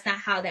person. That's not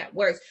how that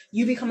works.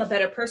 You become a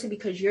better person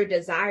because you're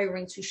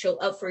desiring to show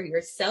up for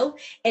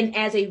yourself. And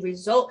as a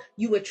result,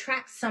 you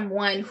attract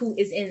someone who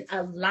is in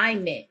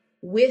alignment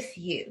with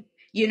you.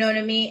 You know what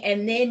I mean?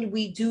 And then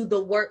we do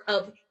the work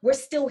of, we're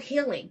still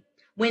healing.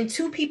 When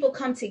two people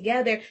come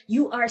together,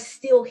 you are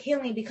still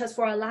healing, because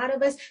for a lot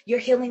of us, you're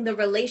healing the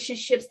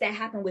relationships that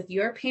happen with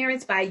your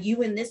parents by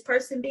you and this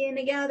person being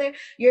together.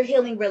 You're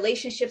healing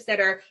relationships that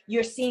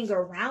you're seeing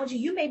around you.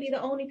 You may be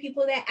the only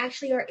people that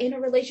actually are in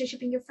a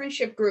relationship in your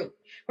friendship group,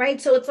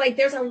 right? So it's like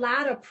there's a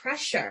lot of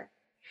pressure.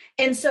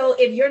 And so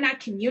if you're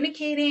not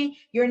communicating,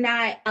 you're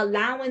not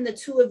allowing the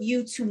two of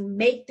you to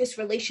make this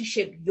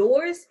relationship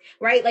yours,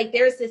 right? Like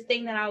there's this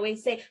thing that I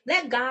always say,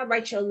 let God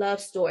write your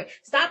love story.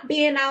 Stop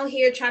being out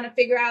here trying to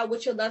figure out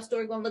what your love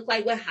story going to look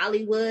like with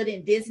Hollywood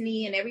and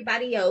Disney and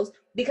everybody else,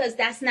 because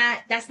that's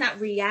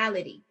not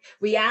reality.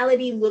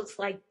 Reality looks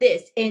like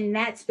this, and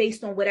that's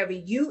based on whatever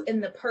you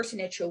and the person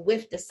that you're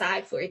with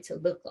decide for it to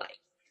look like.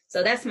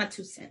 So that's my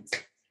 2 cents.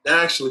 That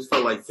actually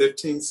felt like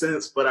 15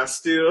 cents, but I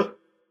still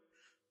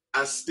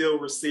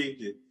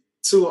received it.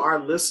 To our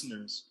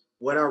listeners,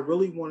 what I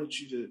really wanted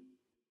you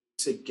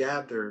to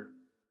gather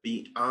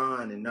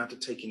beyond, and not to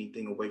take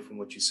anything away from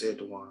what you said,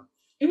 Dewan,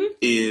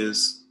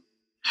 is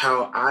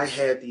how I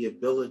had the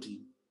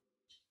ability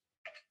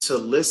to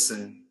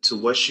listen to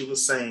what she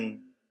was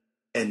saying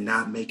and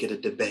not make it a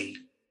debate.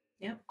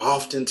 Yep.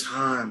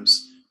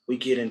 Oftentimes we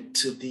get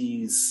into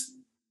these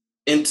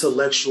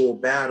intellectual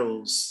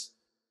battles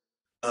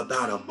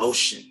about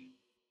emotion.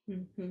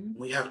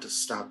 We have to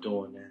stop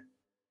doing that.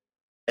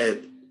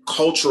 And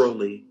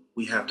culturally,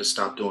 we have to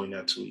stop doing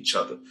that to each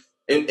other.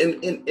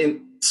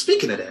 And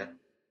speaking of that,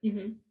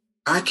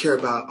 I care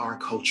about our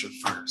culture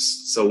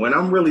first. So when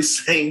I'm really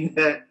saying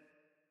that,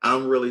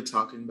 I'm really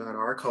talking about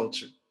our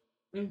culture.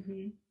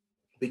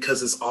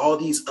 Because it's all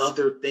these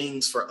other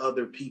things for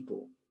other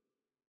people.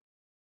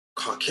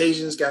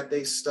 Caucasians got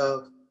their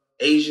stuff,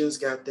 Asians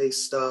got their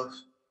stuff,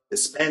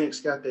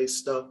 Hispanics got their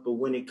stuff. But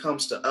when it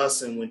comes to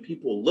us, and when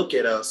people look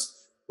at us,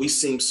 we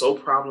seem so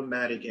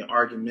problematic and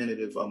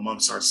argumentative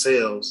amongst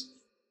ourselves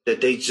that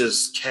they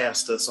just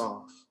cast us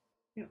off.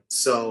 Yeah.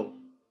 So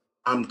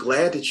I'm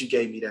glad that you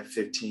gave me that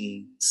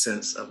 15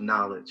 cents of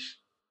knowledge,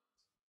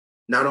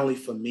 not only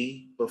for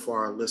me, but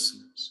for our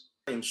listeners.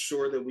 I am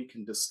sure that we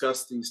can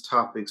discuss these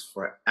topics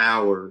for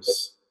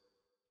hours.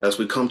 As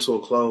we come to a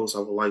close, I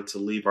would like to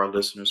leave our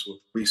listeners with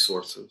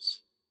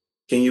resources.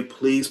 Can you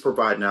please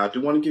provide, now I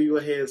do want to give you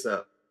a heads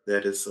up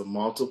that it's a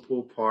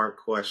multiple part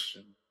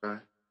question,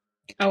 okay?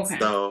 Okay.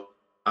 So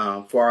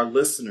for our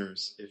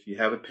listeners, if you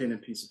have a pen and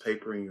piece of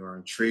paper and you're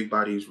intrigued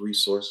by these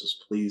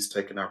resources, please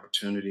take an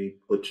opportunity,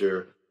 put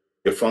your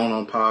phone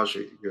on pause,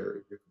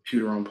 your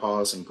computer on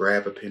pause, and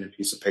grab a pen and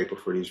piece of paper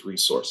for these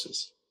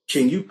resources.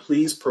 Can you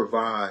please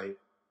provide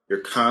your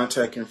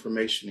contact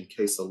information in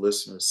case a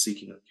listener is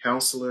seeking a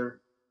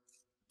counselor,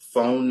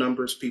 phone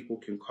numbers people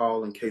can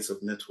call in case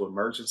of mental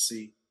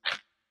emergency,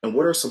 and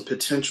what are some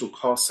potential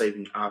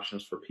cost-saving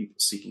options for people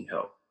seeking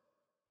help?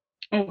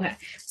 Okay,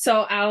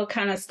 so I'll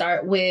kind of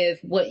start with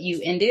what you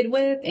ended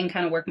with and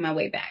kind of work my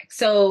way back.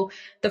 So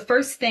the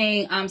first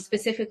thing,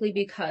 specifically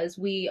because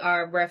we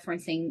are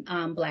referencing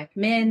Black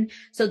men,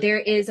 so there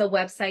is a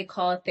website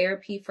called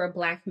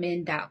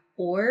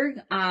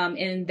therapyforblackmen.org.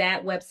 And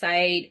that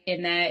website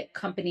and that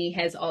company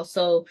has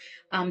also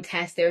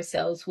tasked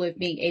themselves with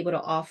being able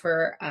to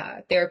offer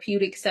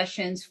therapeutic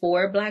sessions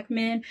for Black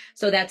men.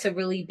 So that's a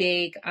really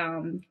big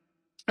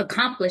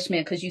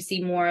accomplishment, because you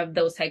see more of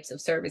those types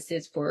of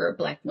services for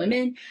Black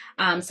women.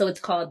 So it's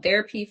called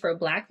Therapy for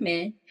Black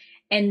Men.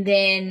 And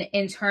then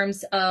in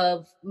terms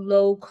of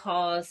low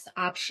cost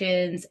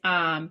options,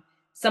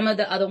 some of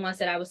the other ones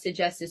that I would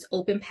suggest is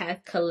Open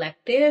Path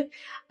Collective.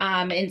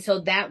 And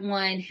so that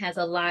one has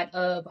a lot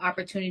of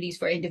opportunities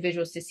for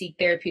individuals to seek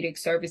therapeutic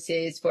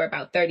services for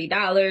about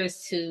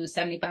 $30 to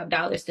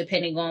 $75,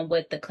 depending on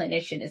what the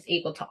clinician is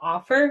able to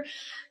offer.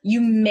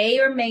 You may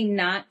or may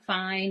not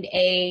find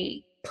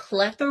a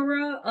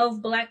plethora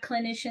of Black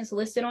clinicians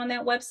listed on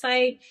that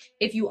website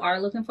if you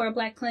are looking for a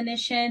Black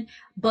clinician,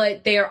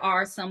 but there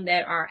are some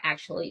that are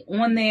actually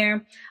on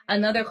there.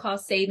 Another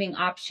cost saving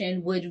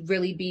option would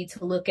really be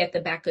to look at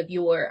the back of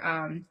your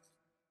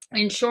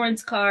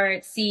insurance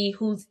card, see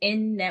who's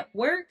in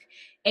network,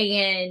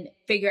 and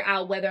figure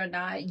out whether or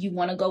not you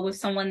want to go with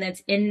someone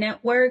that's in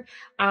network.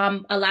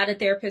 A lot of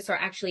therapists are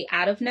actually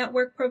out of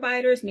network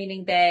providers,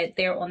 meaning that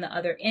they're on the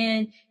other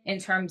end in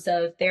terms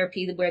of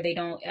therapy where they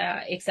don't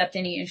accept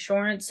any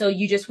insurance. So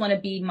you just want to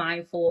be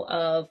mindful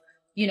of,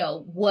 you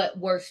know, what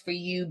works for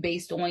you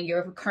based on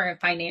your current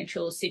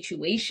financial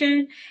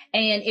situation.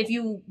 And if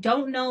you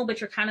don't know,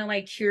 but you're kind of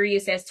like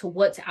curious as to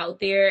what's out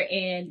there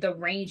and the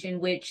range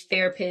in which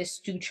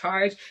therapists do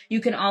charge,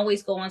 you can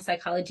always go on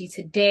Psychology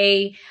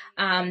Today.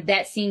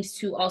 That seems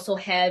to also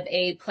have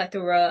a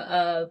plethora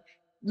of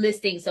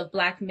listings of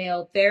Black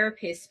male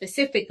therapists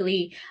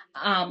specifically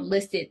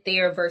listed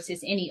there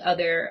versus any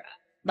other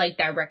like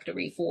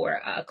directory for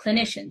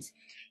clinicians.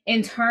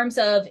 In terms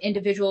of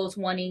individuals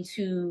wanting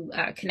to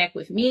connect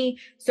with me,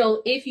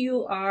 so if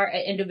you are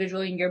an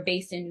individual and you're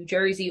based in New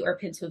Jersey or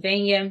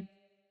Pennsylvania,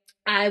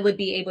 I would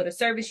be able to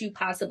service you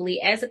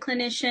possibly as a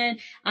clinician,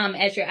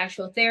 as your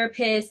actual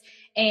therapist.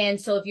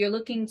 And so if you're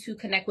looking to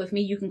connect with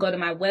me, you can go to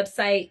my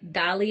website,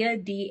 Dahlia,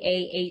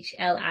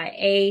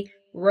 Dahlia,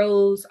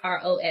 Rose, Rose,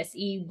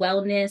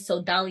 wellness.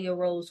 So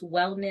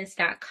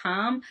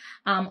DahliaRoseWellness.com,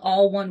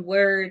 all one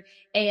word.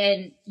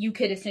 And you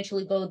could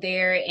essentially go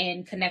there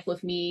and connect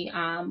with me,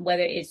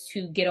 whether it's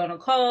to get on a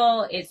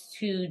call, it's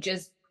to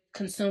just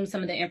consume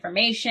some of the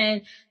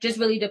information, just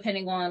really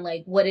depending on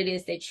like what it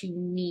is that you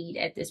need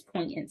at this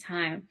point in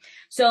time.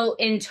 So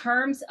in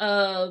terms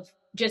of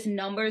just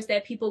numbers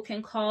that people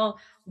can call,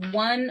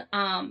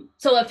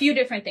 so a few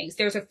different things.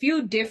 There's a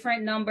few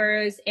different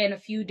numbers and a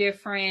few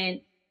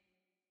different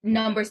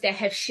numbers that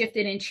have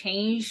shifted and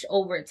changed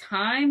over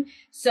time.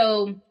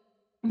 So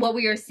what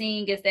we are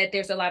seeing is that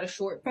there's a lot of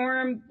short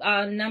form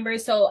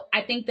numbers. So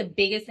I think the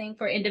biggest thing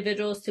for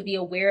individuals to be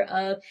aware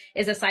of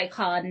is a site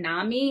called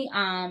NAMI.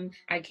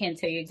 I can't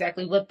tell you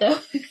exactly what the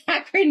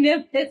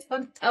acronym is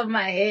on the top of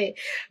my head,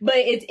 but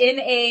it's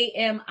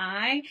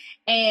NAMI.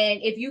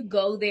 And if you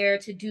go there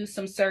to do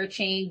some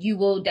searching, you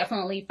will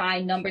definitely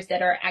find numbers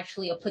that are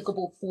actually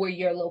applicable for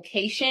your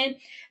location.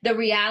 The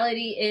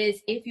reality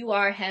is if you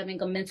are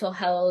having a mental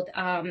health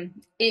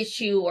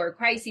issue or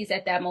crisis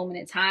at that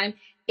moment in time,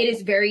 it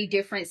is very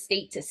different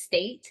state to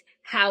state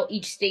how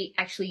each state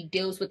actually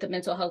deals with the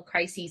mental health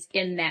crises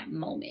in that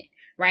moment,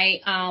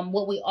 right?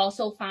 What we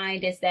also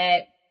find is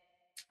that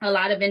a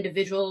lot of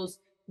individuals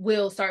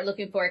will start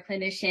looking for a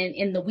clinician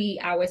in the wee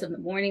hours of the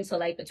morning, so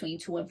like between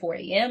 2 and 4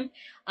 a.m.,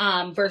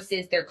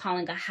 versus they're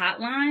calling a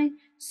hotline.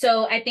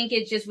 So I think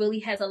it just really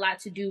has a lot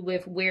to do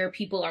with where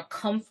people are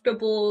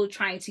comfortable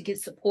trying to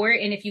get support.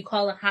 And if you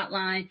call a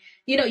hotline,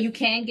 you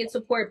can get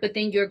support, but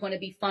then you're going to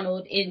be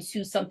funneled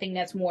into something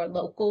that's more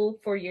local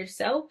for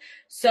yourself.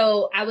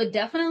 So I would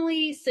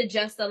definitely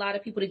suggest a lot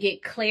of people to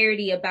get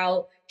clarity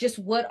about just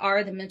what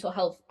are the mental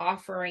health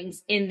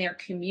offerings in their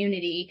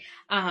community,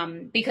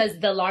 because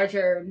the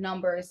larger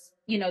numbers,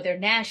 they're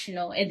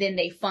national, and then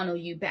they funnel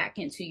you back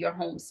into your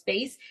home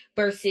space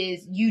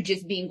versus you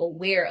just being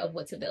aware of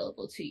what's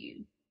available to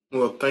you.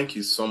 Well, thank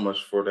you so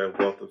much for that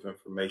wealth of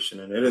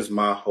information. And it is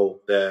my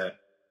hope that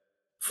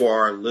for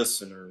our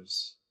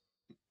listeners,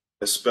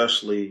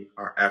 especially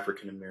our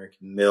African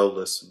American male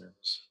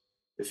listeners,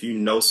 if you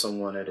know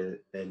someone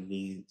that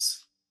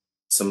needs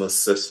some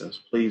assistance,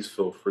 please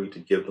feel free to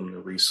give them the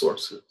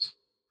resources.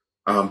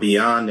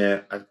 Beyond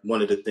that,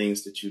 one of the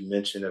things that you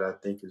mentioned that I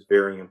think is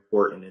very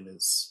important and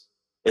it's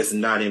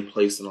not in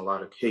place in a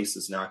lot of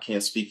cases. Now, I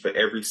can't speak for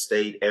every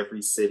state,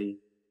 every city.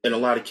 In a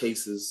lot of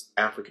cases,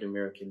 African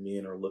American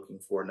men are looking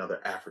for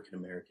another African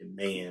American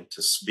man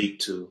to speak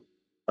to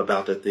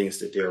about the things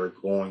that they're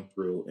going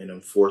through. And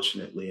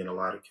unfortunately, in a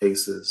lot of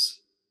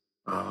cases,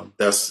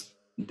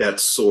 that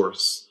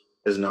source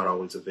is not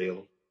always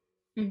available.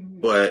 Mm-hmm.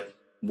 But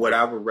what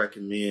I would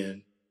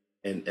recommend,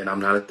 and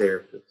I'm not a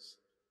therapist,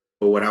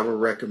 but what I would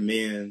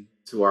recommend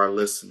to our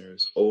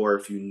listeners, or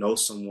if you know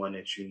someone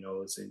that you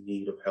know is in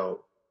need of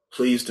help,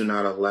 please do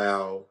not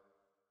allow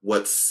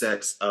what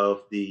sex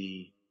of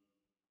the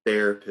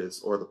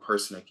therapist or the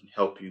person that can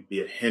help you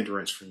be a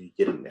hindrance from you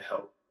getting the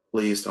help.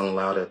 Please don't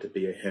allow that to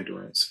be a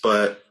hindrance.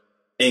 But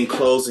in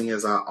closing,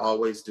 as I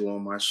always do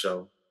on my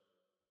show,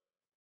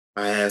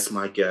 I ask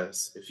my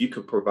guests, if you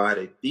could provide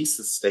a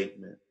thesis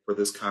statement for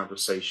this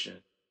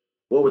conversation,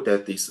 what would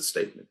that thesis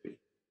statement be?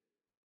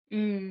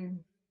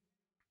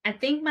 I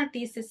think my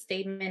thesis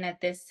statement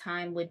at this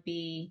time would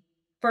be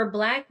for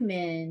Black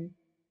men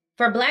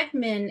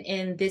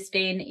in this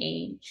day and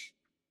age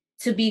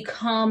to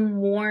become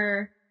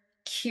more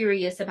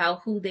curious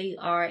about who they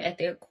are at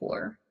their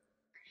core.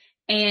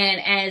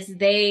 And as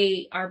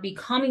they are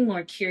becoming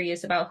more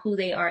curious about who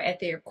they are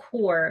at their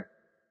core,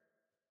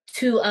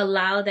 to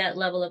allow that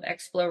level of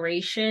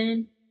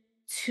exploration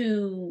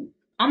to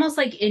almost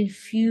like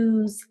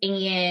infuse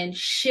and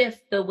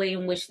shift the way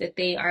in which that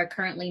they are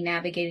currently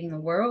navigating the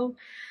world.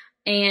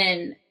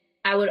 And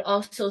I would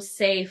also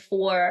say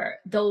for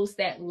those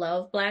that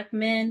love Black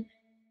men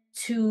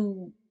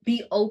to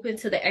be open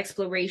to the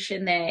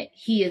exploration that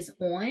he is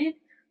on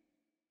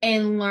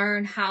and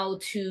learn how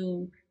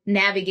to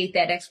navigate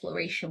that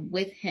exploration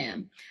with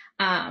him.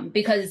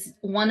 Because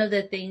one of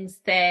the things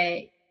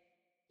that,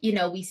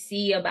 we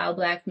see about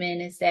Black men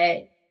is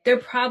that they're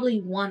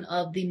probably one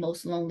of the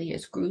most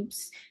loneliest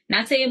groups.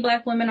 Not saying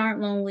Black women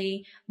aren't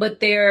lonely, but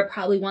they're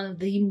probably one of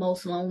the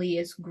most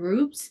loneliest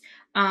groups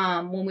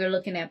when we're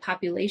looking at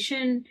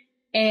population.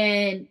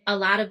 And a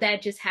lot of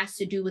that just has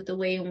to do with the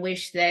way in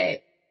which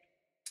that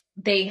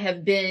they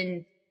have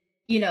been,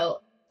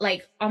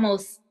 like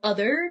almost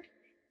othered.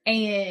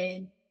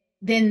 And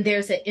then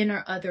there's an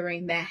inner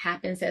othering that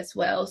happens as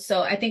well.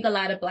 So I think a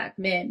lot of Black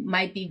men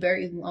might be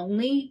very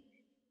lonely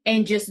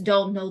and just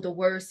don't know the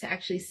words to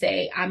actually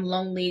say, I'm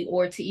lonely,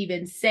 or to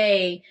even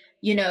say,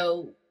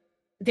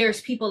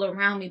 there's people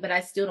around me, but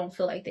I still don't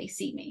feel like they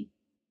see me.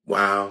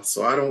 Wow.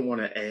 So I don't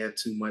want to add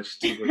too much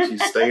to what you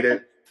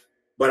stated,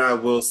 but I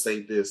will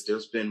say this.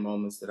 There's been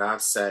moments that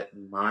I've sat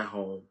in my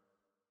home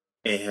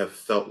and have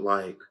felt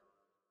like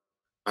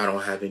I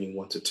don't have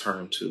anyone to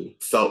turn to.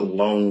 Felt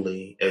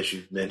lonely, as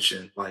you've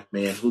mentioned, like,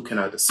 man, who can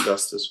I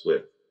discuss this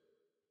with?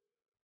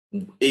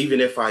 Even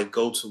if I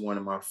go to one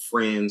of my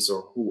friends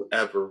or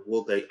whoever,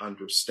 will they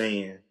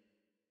understand?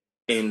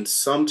 And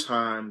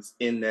sometimes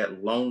in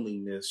that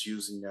loneliness,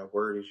 using that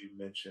word as you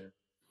mentioned,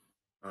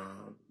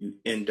 you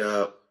end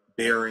up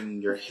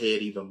burying your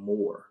head even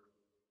more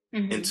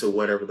into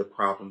whatever the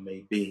problem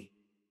may be.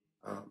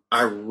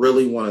 I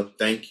really want to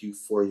thank you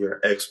for your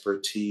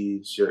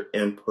expertise, your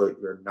input,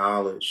 your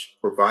knowledge,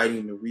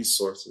 providing the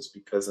resources,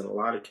 because in a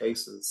lot of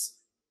cases,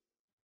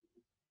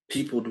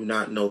 people do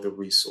not know the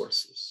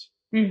resources.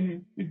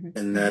 And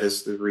that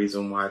is the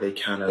reason why they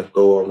kind of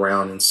go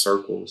around in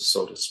circles,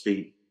 so to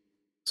speak.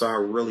 So I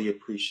really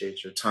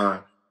appreciate your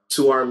time.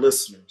 To our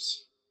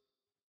listeners,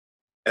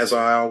 as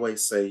I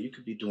always say, you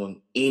could be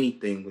doing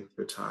anything with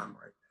your time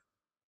right now,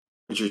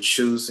 but you're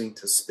choosing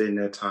to spend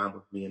that time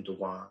with me and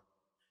Dewan.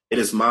 It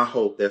is my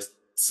hope that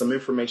some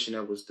information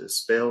that was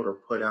dispelled or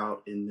put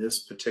out in this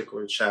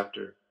particular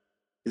chapter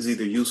is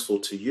either useful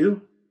to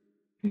you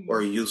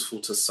or useful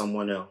to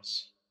someone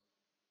else.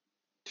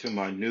 To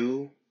my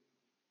new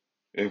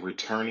and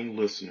returning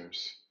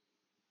listeners,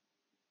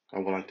 I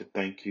would like to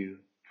thank you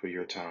for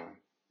your time.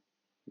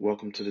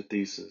 Welcome to The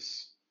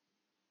Thesis,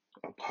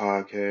 a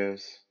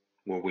podcast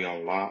where we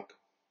unlock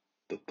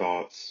the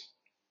thoughts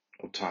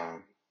of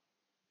time.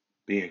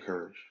 Be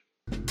encouraged.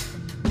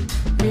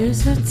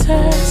 Here's a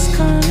test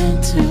coming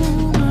to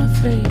my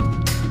faith.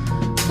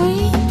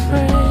 We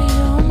pray,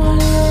 oh my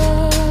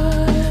Lord.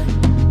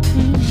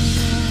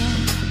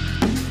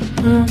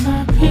 Will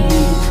my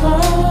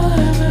people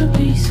ever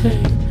be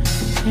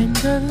safe in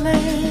the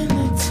land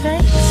that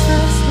takes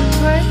us and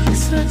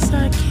breaks us?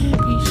 I can't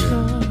be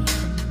sure.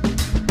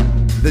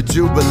 The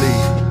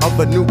jubilee of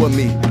a newer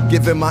me,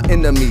 giving my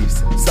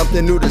enemies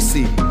something new to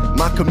see.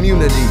 My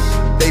community,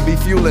 they be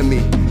fueling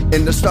me.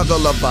 In the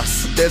struggle of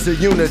us, there's a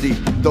unity.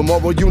 The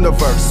moral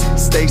universe,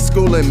 stay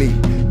schooling me.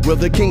 Will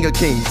the King of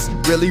Kings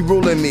really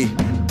ruling me?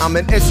 I'm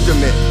an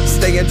instrument,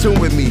 stay in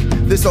tune with me.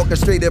 This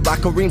orchestrated by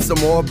Kareem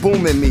Samora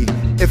booming me.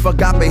 If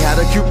Agape had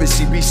a Cupid,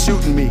 she'd be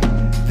shooting me.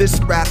 This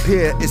rap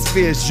here is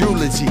fear's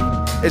eulogy.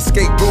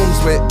 Escape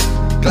rooms with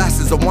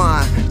glasses of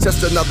wine,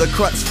 just another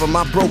crutch for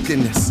my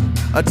brokenness.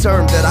 A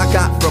term that I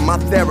got from my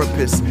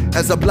therapist.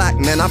 As a black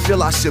man, I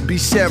feel I should be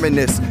sharing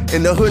this.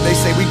 In the hood, they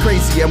say we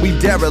crazy and we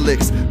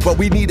derelicts, but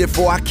we need it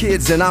for our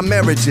kids and our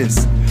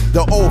marriages.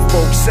 The old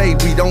folks say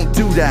we don't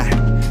do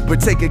that,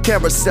 but taking care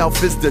of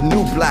self is the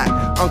new black.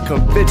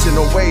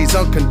 Unconventional ways,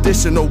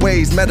 unconditional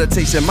ways,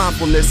 meditation,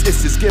 mindfulness,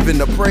 it's just giving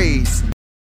the praise.